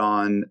to put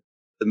on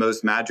the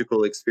most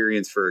magical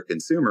experience for a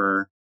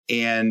consumer?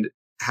 And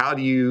how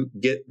do you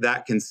get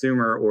that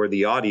consumer or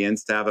the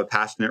audience to have a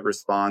passionate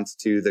response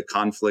to the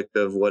conflict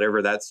of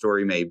whatever that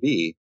story may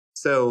be?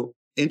 So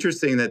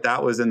interesting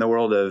that was in the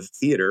world of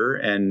theater.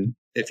 And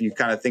if you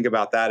kind of think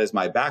about that as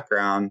my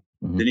background,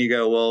 then you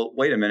go, well,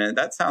 wait a minute,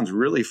 that sounds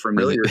really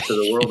familiar to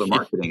the world of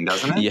marketing,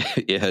 doesn't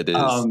it? Yeah, it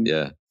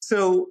is.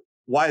 So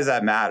why does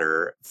that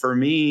matter? For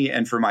me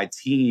and for my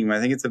team, I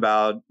think it's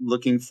about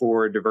looking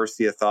for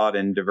diversity of thought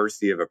and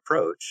diversity of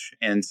approach.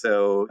 And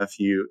so if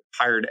you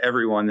hired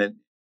everyone that,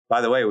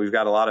 by the way, we've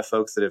got a lot of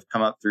folks that have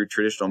come up through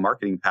traditional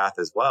marketing path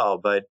as well.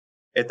 But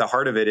at the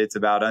heart of it, it's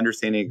about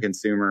understanding a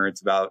consumer.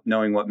 It's about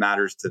knowing what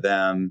matters to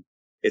them.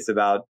 It's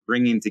about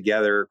bringing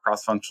together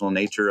cross-functional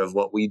nature of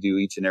what we do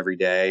each and every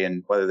day.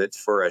 And whether that's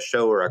for a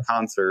show or a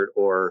concert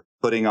or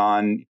putting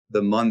on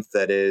the month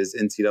that is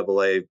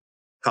NCAA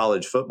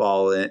college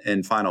football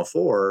and Final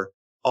Four,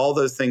 all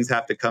those things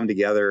have to come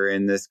together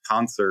in this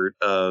concert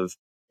of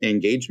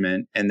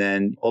engagement and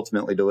then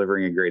ultimately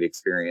delivering a great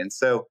experience.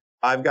 So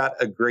I've got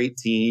a great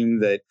team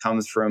that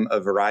comes from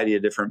a variety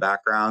of different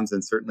backgrounds,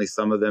 and certainly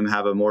some of them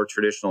have a more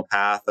traditional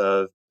path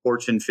of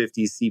Fortune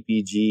 50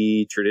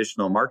 CPG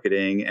traditional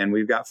marketing. And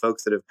we've got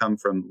folks that have come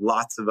from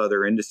lots of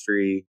other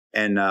industry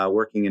and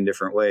working in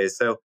different ways.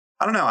 So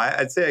I don't know.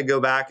 I'd say I go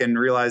back and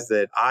realize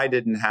that I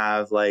didn't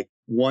have like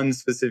one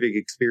specific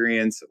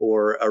experience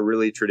or a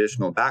really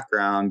traditional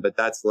background, but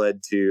that's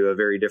led to a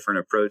very different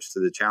approach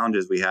to the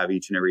challenges we have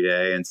each and every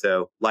day. And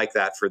so like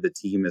that for the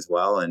team as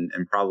well, and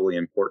probably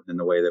important in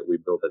the way that we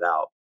build it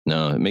out.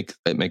 No, it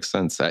makes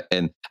sense.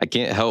 And I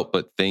can't help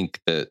but think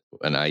that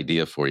an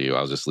idea for you,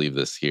 I'll just leave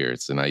this here.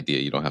 It's an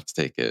idea. You don't have to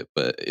take it,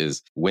 but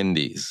is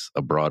Wendy's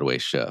a Broadway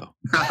show?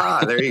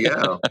 There you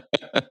go.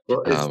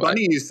 Well, it's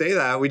funny you say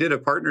that. We did a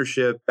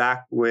partnership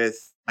back with,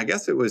 I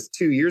guess it was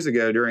 2 years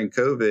ago during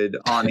COVID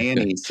on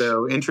Annie.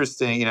 So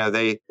interesting,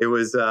 it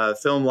was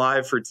filmed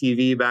live for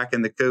TV back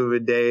in the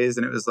COVID days.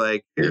 And it was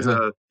like, here's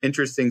a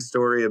interesting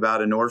story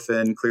about an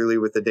orphan, clearly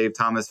with the Dave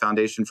Thomas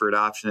Foundation for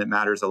Adoption. It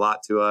matters a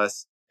lot to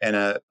us. And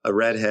a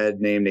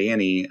redhead named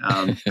Annie,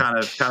 kind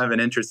of an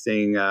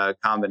interesting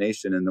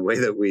combination in the way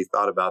that we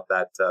thought about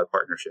that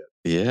partnership.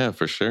 Yeah,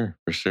 for sure.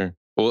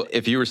 Well,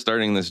 if you were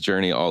starting this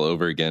journey all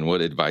over again,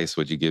 what advice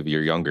would you give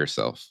your younger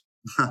self?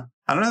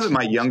 I don't know that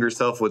my younger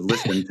self would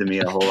listen to me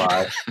a whole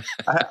lot.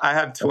 I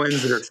have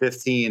twins that are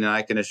 15, and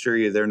I can assure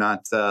you they're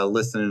not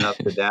listening up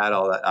to dad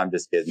all that. I'm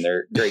just kidding.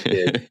 They're great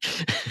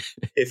kids.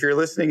 If you're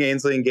listening,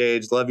 Ainsley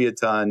Engaged, love you a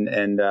ton.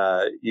 And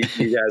you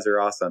guys are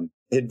awesome.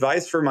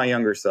 Advice for my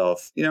younger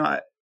self.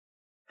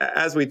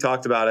 As we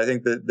talked about, I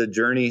think that the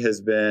journey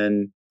has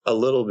been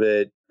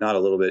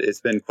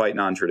it's been quite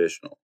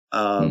non-traditional.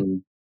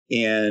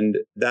 And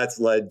that's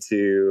led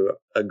to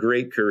a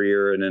great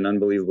career and an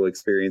unbelievable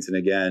experience. And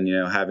again,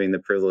 having the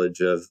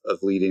privilege of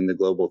leading the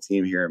global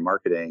team here in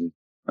marketing.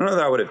 I don't know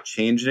that I would have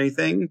changed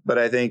anything, but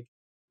I think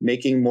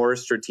making more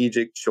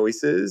strategic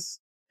choices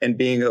and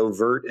being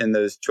overt in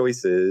those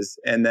choices,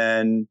 and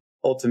then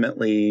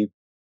ultimately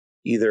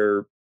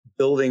either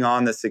building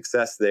on the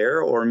success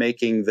there or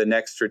making the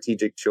next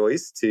strategic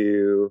choice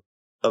to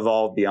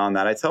evolve beyond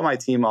that. I tell my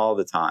team all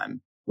the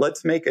time,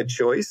 let's make a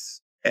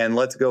choice and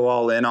let's go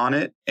all in on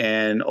it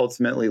and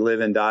ultimately live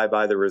and die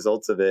by the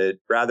results of it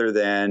rather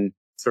than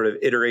sort of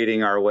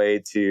iterating our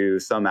way to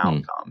some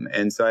outcome.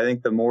 And so I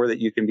think the more that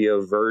you can be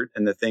overt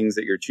in the things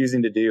that you're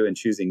choosing to do and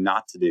choosing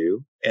not to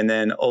do, and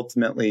then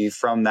ultimately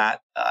from that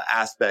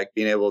aspect,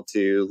 being able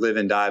to live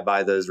and die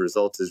by those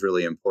results is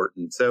really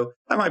important. So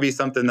that might be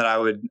something that I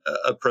would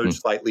approach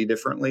slightly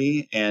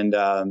differently. And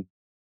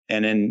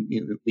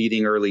in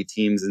leading early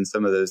teams and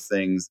some of those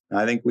things,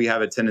 I think we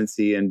have a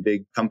tendency in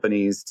big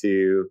companies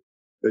to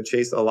go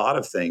chase a lot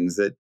of things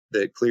that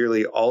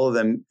clearly all of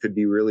them could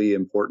be really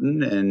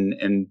important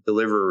and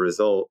deliver a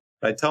result.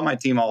 I tell my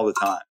team all the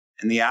time,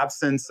 in the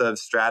absence of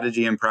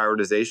strategy and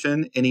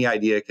prioritization, any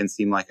idea can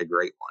seem like a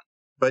great one.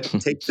 But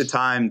take the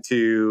time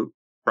to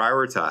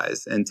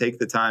prioritize and take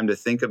the time to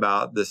think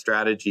about the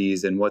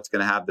strategies and what's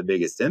going to have the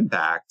biggest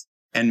impact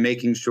and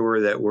making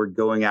sure that we're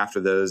going after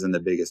those in the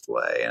biggest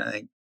way. And I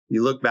think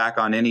you look back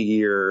on any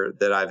year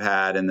that I've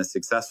had and the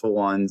successful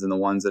ones and the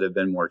ones that have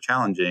been more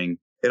challenging,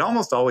 it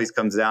almost always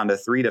comes down to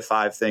 3 to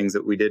 5 things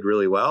that we did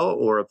really well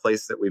or a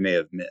place that we may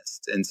have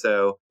missed. And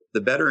so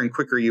the better and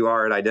quicker you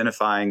are at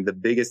identifying the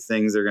biggest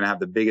things that are going to have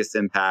the biggest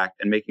impact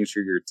and making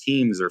sure your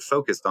teams are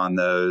focused on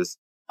those,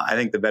 I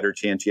think the better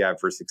chance you have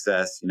for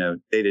success,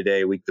 day to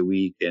day, week to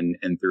week, and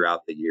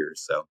throughout the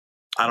years. So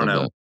I don't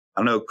know. I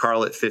don't know if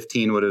Carl at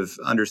 15 would have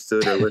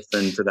understood or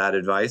listened to that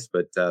advice,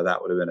 but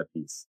that would have been a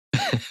piece.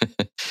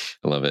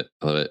 I love it.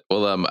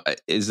 Well,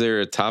 is there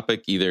a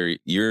topic either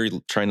you're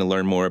trying to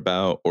learn more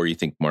about or you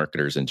think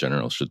marketers in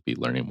general should be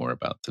learning more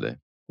about today?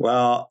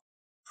 Well,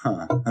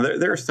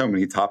 there are so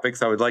many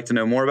topics I would like to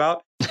know more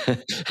about.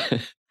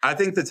 I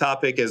think the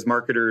topic as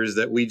marketers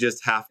that we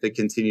just have to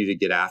continue to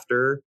get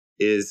after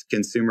is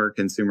consumer.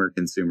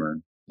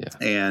 Yeah.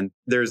 And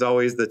there's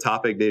always the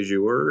topic du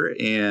jour.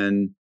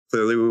 And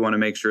clearly we want to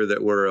make sure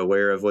that we're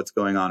aware of what's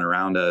going on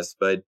around us.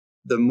 But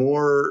the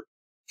more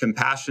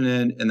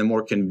compassionate and the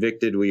more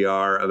convicted we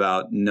are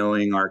about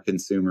knowing our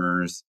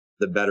consumers,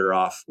 the better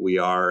off we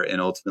are in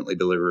ultimately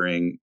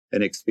delivering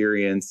an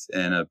experience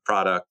and a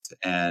product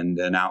and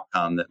an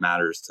outcome that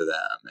matters to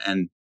them.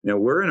 And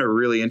we're in a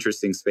really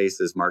interesting space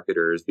as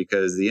marketers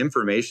because the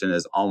information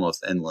is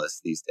almost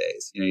endless these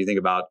days. You think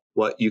about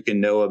what you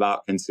can know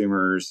about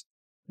consumers.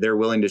 They're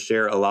willing to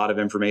share a lot of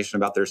information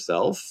about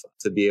themselves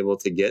to be able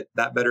to get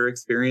that better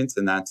experience.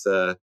 And that's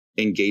a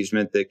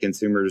engagement that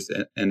consumers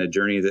and a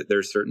journey that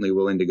they're certainly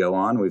willing to go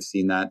on. We've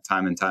seen that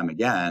time and time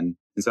again.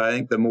 And so I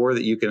think the more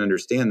that you can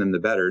understand them, the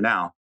better.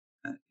 Now,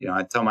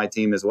 I tell my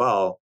team as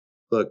well,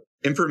 look,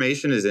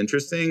 information is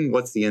interesting.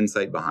 What's the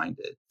insight behind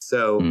it?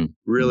 So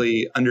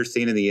really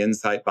understanding the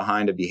insight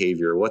behind a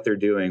behavior, what they're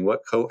doing,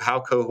 how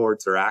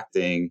cohorts are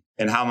acting,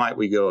 and how might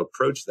we go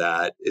approach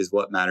that is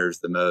what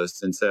matters the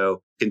most. And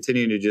so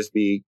continuing to just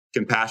be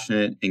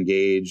compassionate,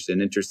 engaged,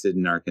 and interested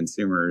in our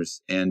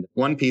consumers. And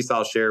one piece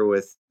I'll share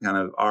with kind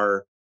of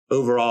our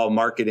overall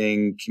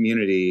marketing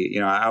community,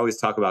 I always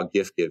talk about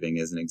gift giving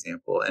as an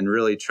example and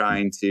really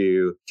trying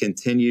to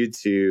continue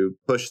to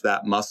push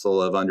that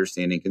muscle of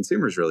understanding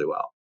consumers really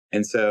well.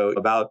 And so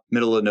about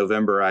middle of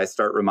November, I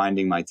start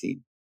reminding my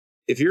team,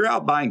 if you're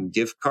out buying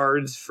gift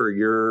cards for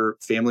your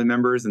family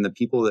members and the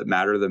people that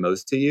matter the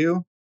most to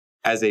you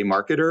as a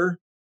marketer,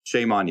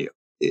 shame on you.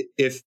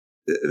 If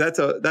that's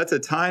a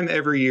time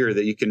every year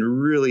that you can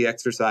really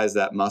exercise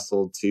that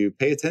muscle to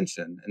pay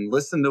attention and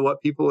listen to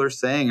what people are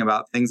saying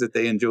about things that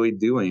they enjoy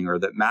doing or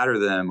that matter to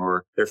them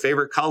or their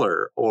favorite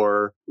color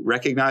or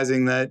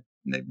recognizing that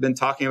they've been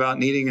talking about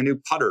needing a new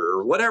putter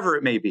or whatever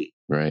it may be.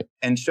 Right.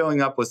 And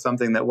showing up with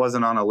something that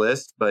wasn't on a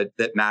list, but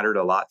that mattered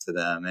a lot to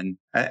them. And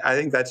I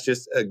think that's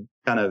just a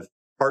kind of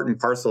part and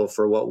parcel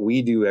for what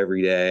we do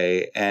every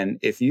day. And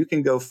if you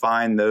can go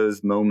find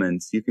those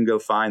moments, you can go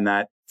find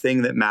that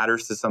thing that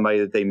matters to somebody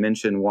that they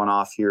mentioned one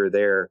off here or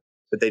there,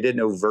 but they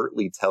didn't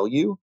overtly tell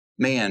you,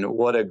 man,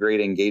 what a great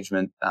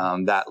engagement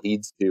that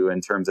leads to in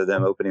terms of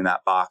them opening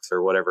that box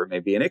or whatever it may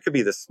be. And it could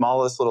be the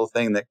smallest little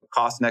thing that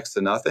costs next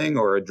to nothing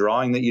or a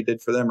drawing that you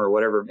did for them or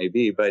whatever it may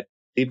be. But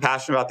be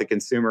passionate about the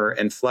consumer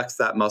and flex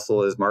that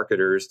muscle as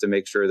marketers to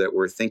make sure that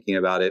we're thinking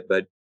about it,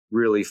 but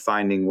really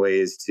finding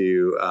ways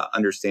to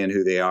understand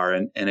who they are.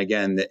 And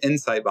again, the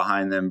insight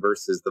behind them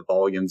versus the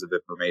volumes of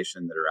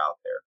information that are out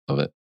there. Love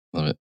it.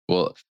 Love it.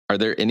 Well, are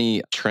there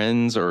any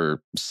trends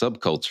or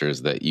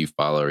subcultures that you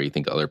follow or you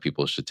think other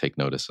people should take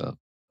notice of?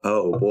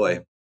 Oh, boy.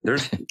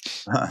 There's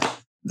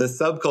the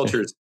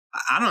subcultures.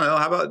 I don't know.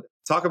 How about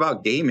talk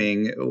about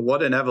gaming?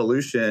 What an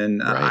evolution.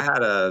 Right. I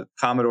had a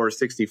Commodore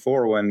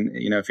 64 when,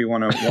 if you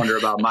want to wonder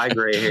about my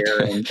gray hair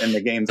and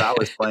the games I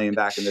was playing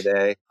back in the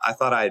day, I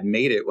thought I had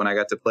made it when I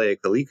got to play a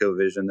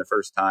ColecoVision the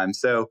first time.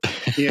 So,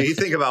 you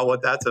think about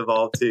what that's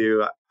evolved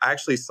to. I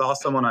actually saw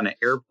someone on an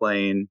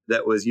airplane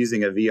that was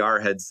using a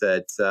VR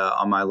headset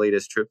on my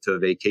latest trip to a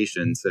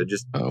vacation. So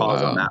just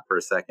pause on that for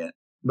a second.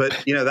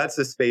 But, that's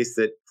a space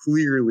that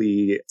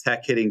clearly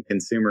tech hitting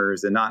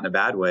consumers and not in a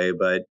bad way,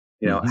 but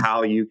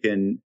how you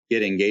can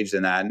get engaged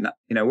in that. And,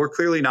 we're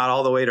clearly not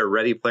all the way to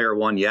Ready Player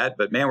One yet,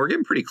 but man, we're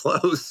getting pretty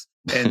close.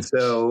 And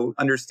so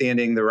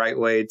understanding the right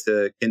way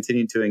to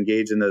continue to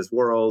engage in those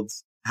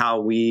worlds, how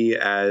we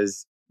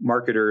as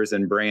marketers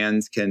and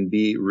brands can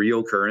be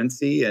real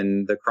currency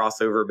and the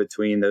crossover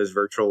between those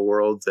virtual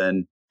worlds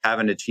and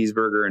having a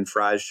cheeseburger and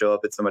fries show up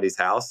at somebody's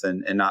house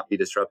and not be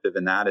disruptive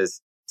in that is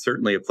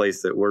certainly a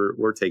place that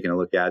we're taking a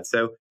look at.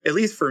 So at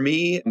least for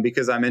me,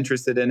 because I'm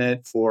interested in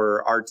it,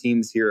 for our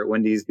teams here at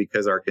Wendy's,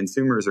 because our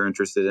consumers are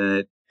interested in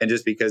it, and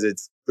just because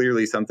it's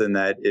clearly something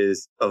that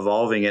is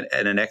evolving at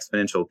an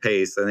exponential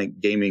pace, I think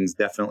gaming's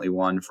definitely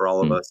one for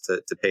all of us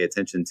to pay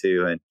attention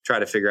to and try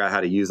to figure out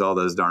how to use all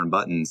those darn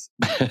buttons.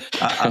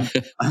 I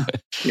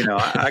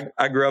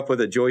grew up with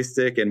a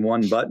joystick and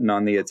one button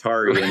on the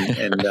Atari,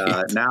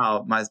 and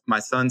now my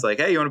son's like,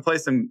 "Hey, you want to play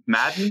some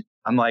Madden?"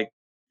 I'm like,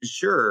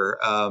 "Sure,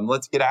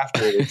 let's get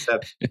after it,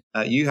 except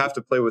you have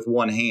to play with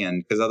one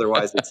hand because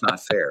otherwise it's not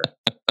fair."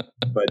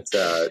 But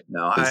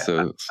no, I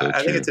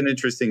think it's an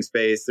interesting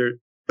space.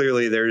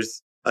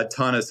 There's a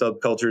ton of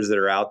subcultures that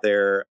are out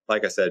there.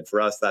 Like I said, for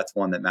us, that's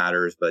one that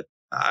matters. But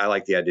I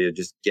like the idea to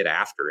just get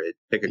after it,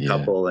 pick a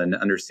couple and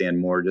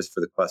understand more just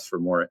for the quest for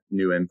more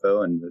new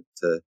info and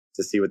to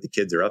see what the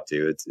kids are up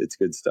to. It's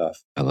good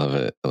stuff. I love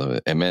it.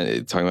 And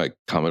man, talking about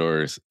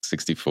Commodore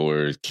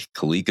 64,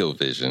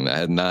 ColecoVision, I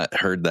had not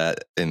heard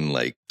that in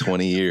like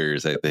 20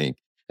 years, I think,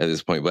 at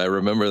this point. But I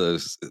remember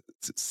those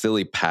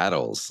silly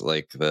paddles,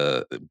 like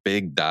the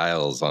big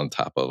dials on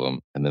top of them.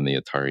 And then the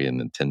Atari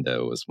and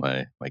Nintendo was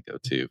my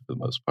go-to for the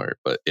most part.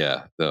 But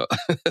yeah,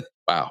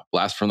 wow,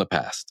 blast from the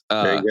past.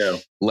 There you go.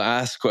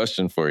 Last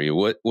question for you.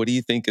 What do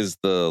you think is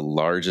the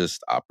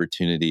largest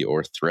opportunity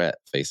or threat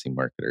facing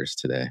marketers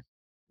today?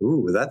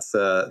 Ooh, that's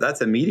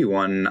a meaty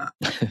one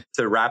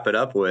to wrap it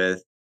up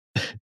with.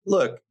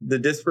 Look, the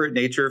disparate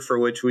nature for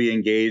which we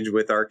engage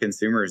with our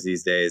consumers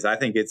these days, I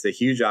think it's a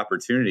huge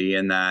opportunity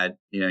in that,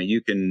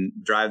 you can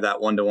drive that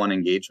one-to-one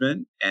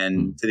engagement.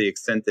 And to the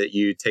extent that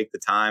you take the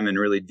time and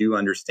really do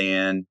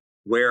understand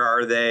where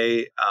are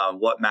they,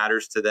 what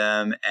matters to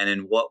them, and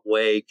in what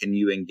way can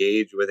you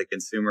engage with a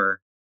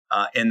consumer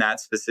in that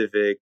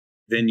specific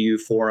venue,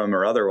 forum,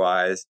 or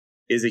otherwise,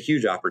 is a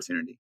huge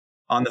opportunity.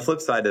 On the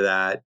flip side of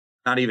that,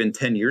 not even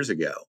 10 years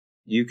ago,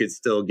 you could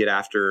still get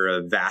after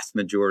a vast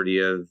majority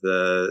of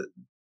the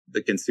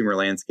consumer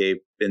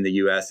landscape in the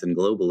US and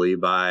globally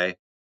by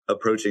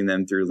approaching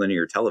them through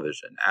linear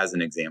television, as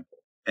an example.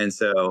 And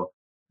so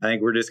I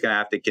think we're just going to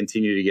have to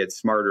continue to get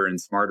smarter and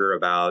smarter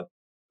about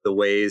the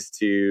ways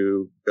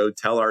to go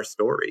tell our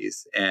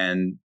stories.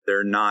 And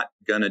they're not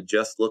going to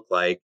just look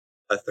like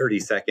a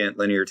 30-second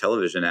linear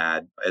television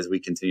ad as we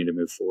continue to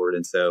move forward.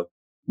 And so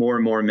more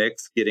and more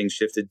mix getting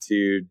shifted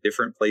to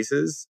different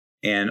places.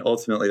 And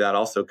ultimately, that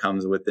also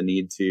comes with the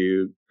need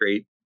to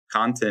create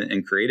content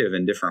and creative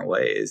in different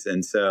ways.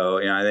 And so,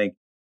 I think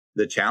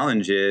the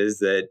challenge is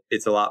that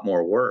it's a lot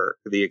more work.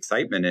 The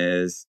excitement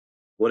is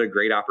what a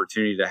great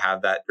opportunity to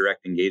have that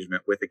direct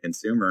engagement with the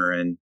consumer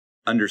and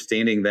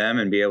understanding them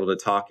and be able to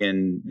talk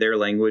in their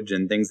language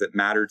and things that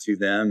matter to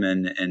them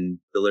and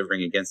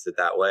delivering against it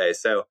that way.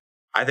 So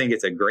I think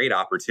it's a great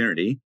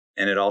opportunity.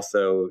 And it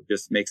also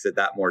just makes it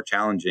that more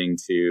challenging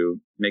to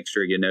make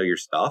sure you know your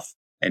stuff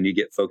and you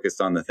get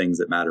focused on the things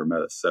that matter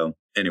most. So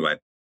anyway,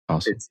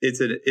 awesome.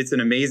 It's an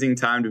amazing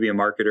time to be a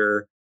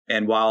marketer.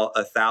 And while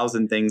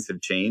 1,000 things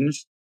have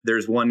changed,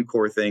 there's one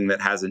core thing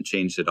that hasn't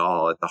changed at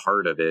all at the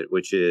heart of it,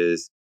 which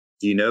is,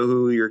 do you know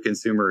who your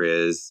consumer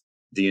is?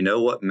 Do you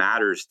know what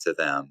matters to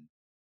them?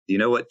 Do you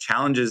know what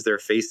challenges they're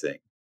facing?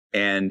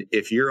 And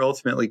if you're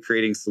ultimately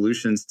creating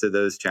solutions to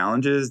those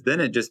challenges, then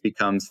it just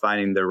becomes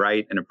finding the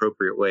right and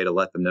appropriate way to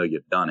let them know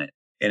you've done it.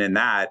 And in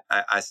that,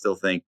 I still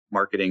think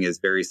marketing is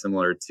very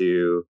similar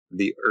to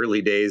the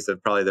early days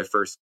of probably the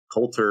first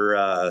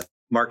Coulter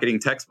marketing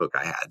textbook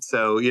I had.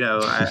 So,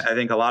 I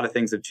think a lot of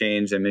things have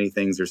changed and many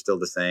things are still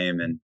the same.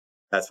 And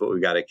that's what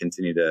we've got to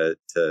continue to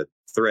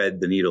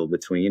thread the needle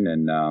between.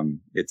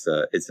 And it's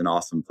an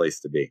awesome place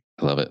to be.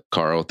 I love it.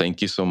 Carl,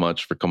 thank you so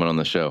much for coming on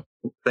the show.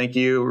 Thank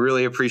you.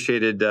 Really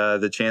appreciated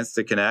the chance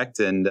to connect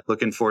and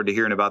looking forward to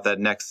hearing about that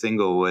next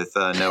single with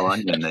No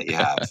Onion that you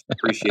have.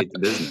 Appreciate the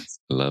business.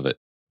 Love it.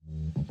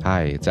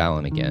 Hi, it's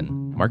Alan again.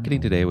 Marketing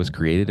Today was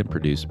created and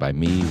produced by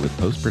me with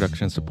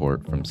post-production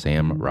support from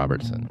Sam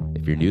Robertson.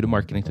 If you're new to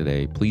Marketing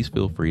Today, please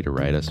feel free to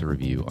write us a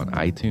review on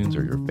iTunes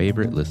or your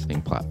favorite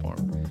listening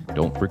platform.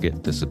 Don't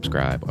forget to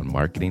subscribe on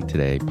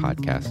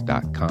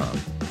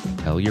marketingtodaypodcast.com.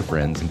 Tell your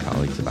friends and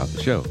colleagues about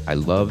the show. I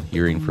love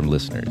hearing from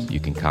listeners. You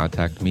can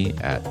contact me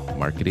at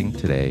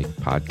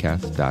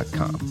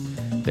marketingtodaypodcast.com.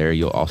 There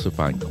you'll also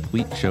find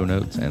complete show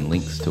notes and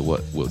links to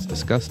what was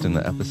discussed in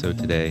the episode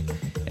today,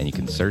 and you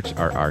can search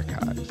our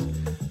archives.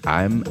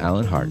 I'm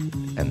Alan Hart,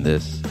 and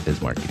this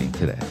is Marketing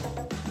Today.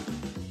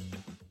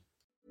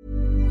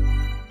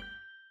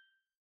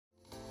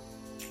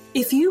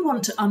 If you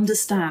want to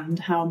understand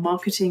how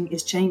marketing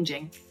is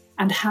changing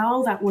and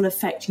how that will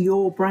affect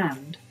your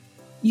brand,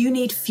 you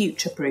need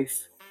Future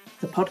Proof,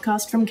 the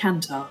podcast from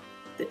Kantar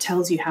that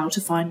tells you how to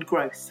find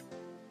growth.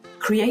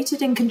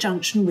 Created in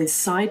conjunction with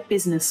Side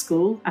Business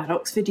School at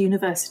Oxford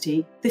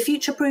University, the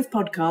Future Proof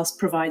podcast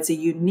provides a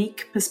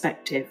unique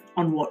perspective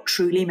on what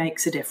truly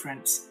makes a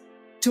difference.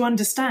 To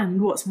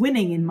understand what's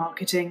winning in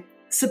marketing,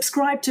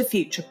 subscribe to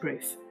Future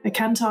Proof, a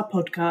Kantar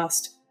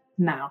podcast,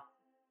 now.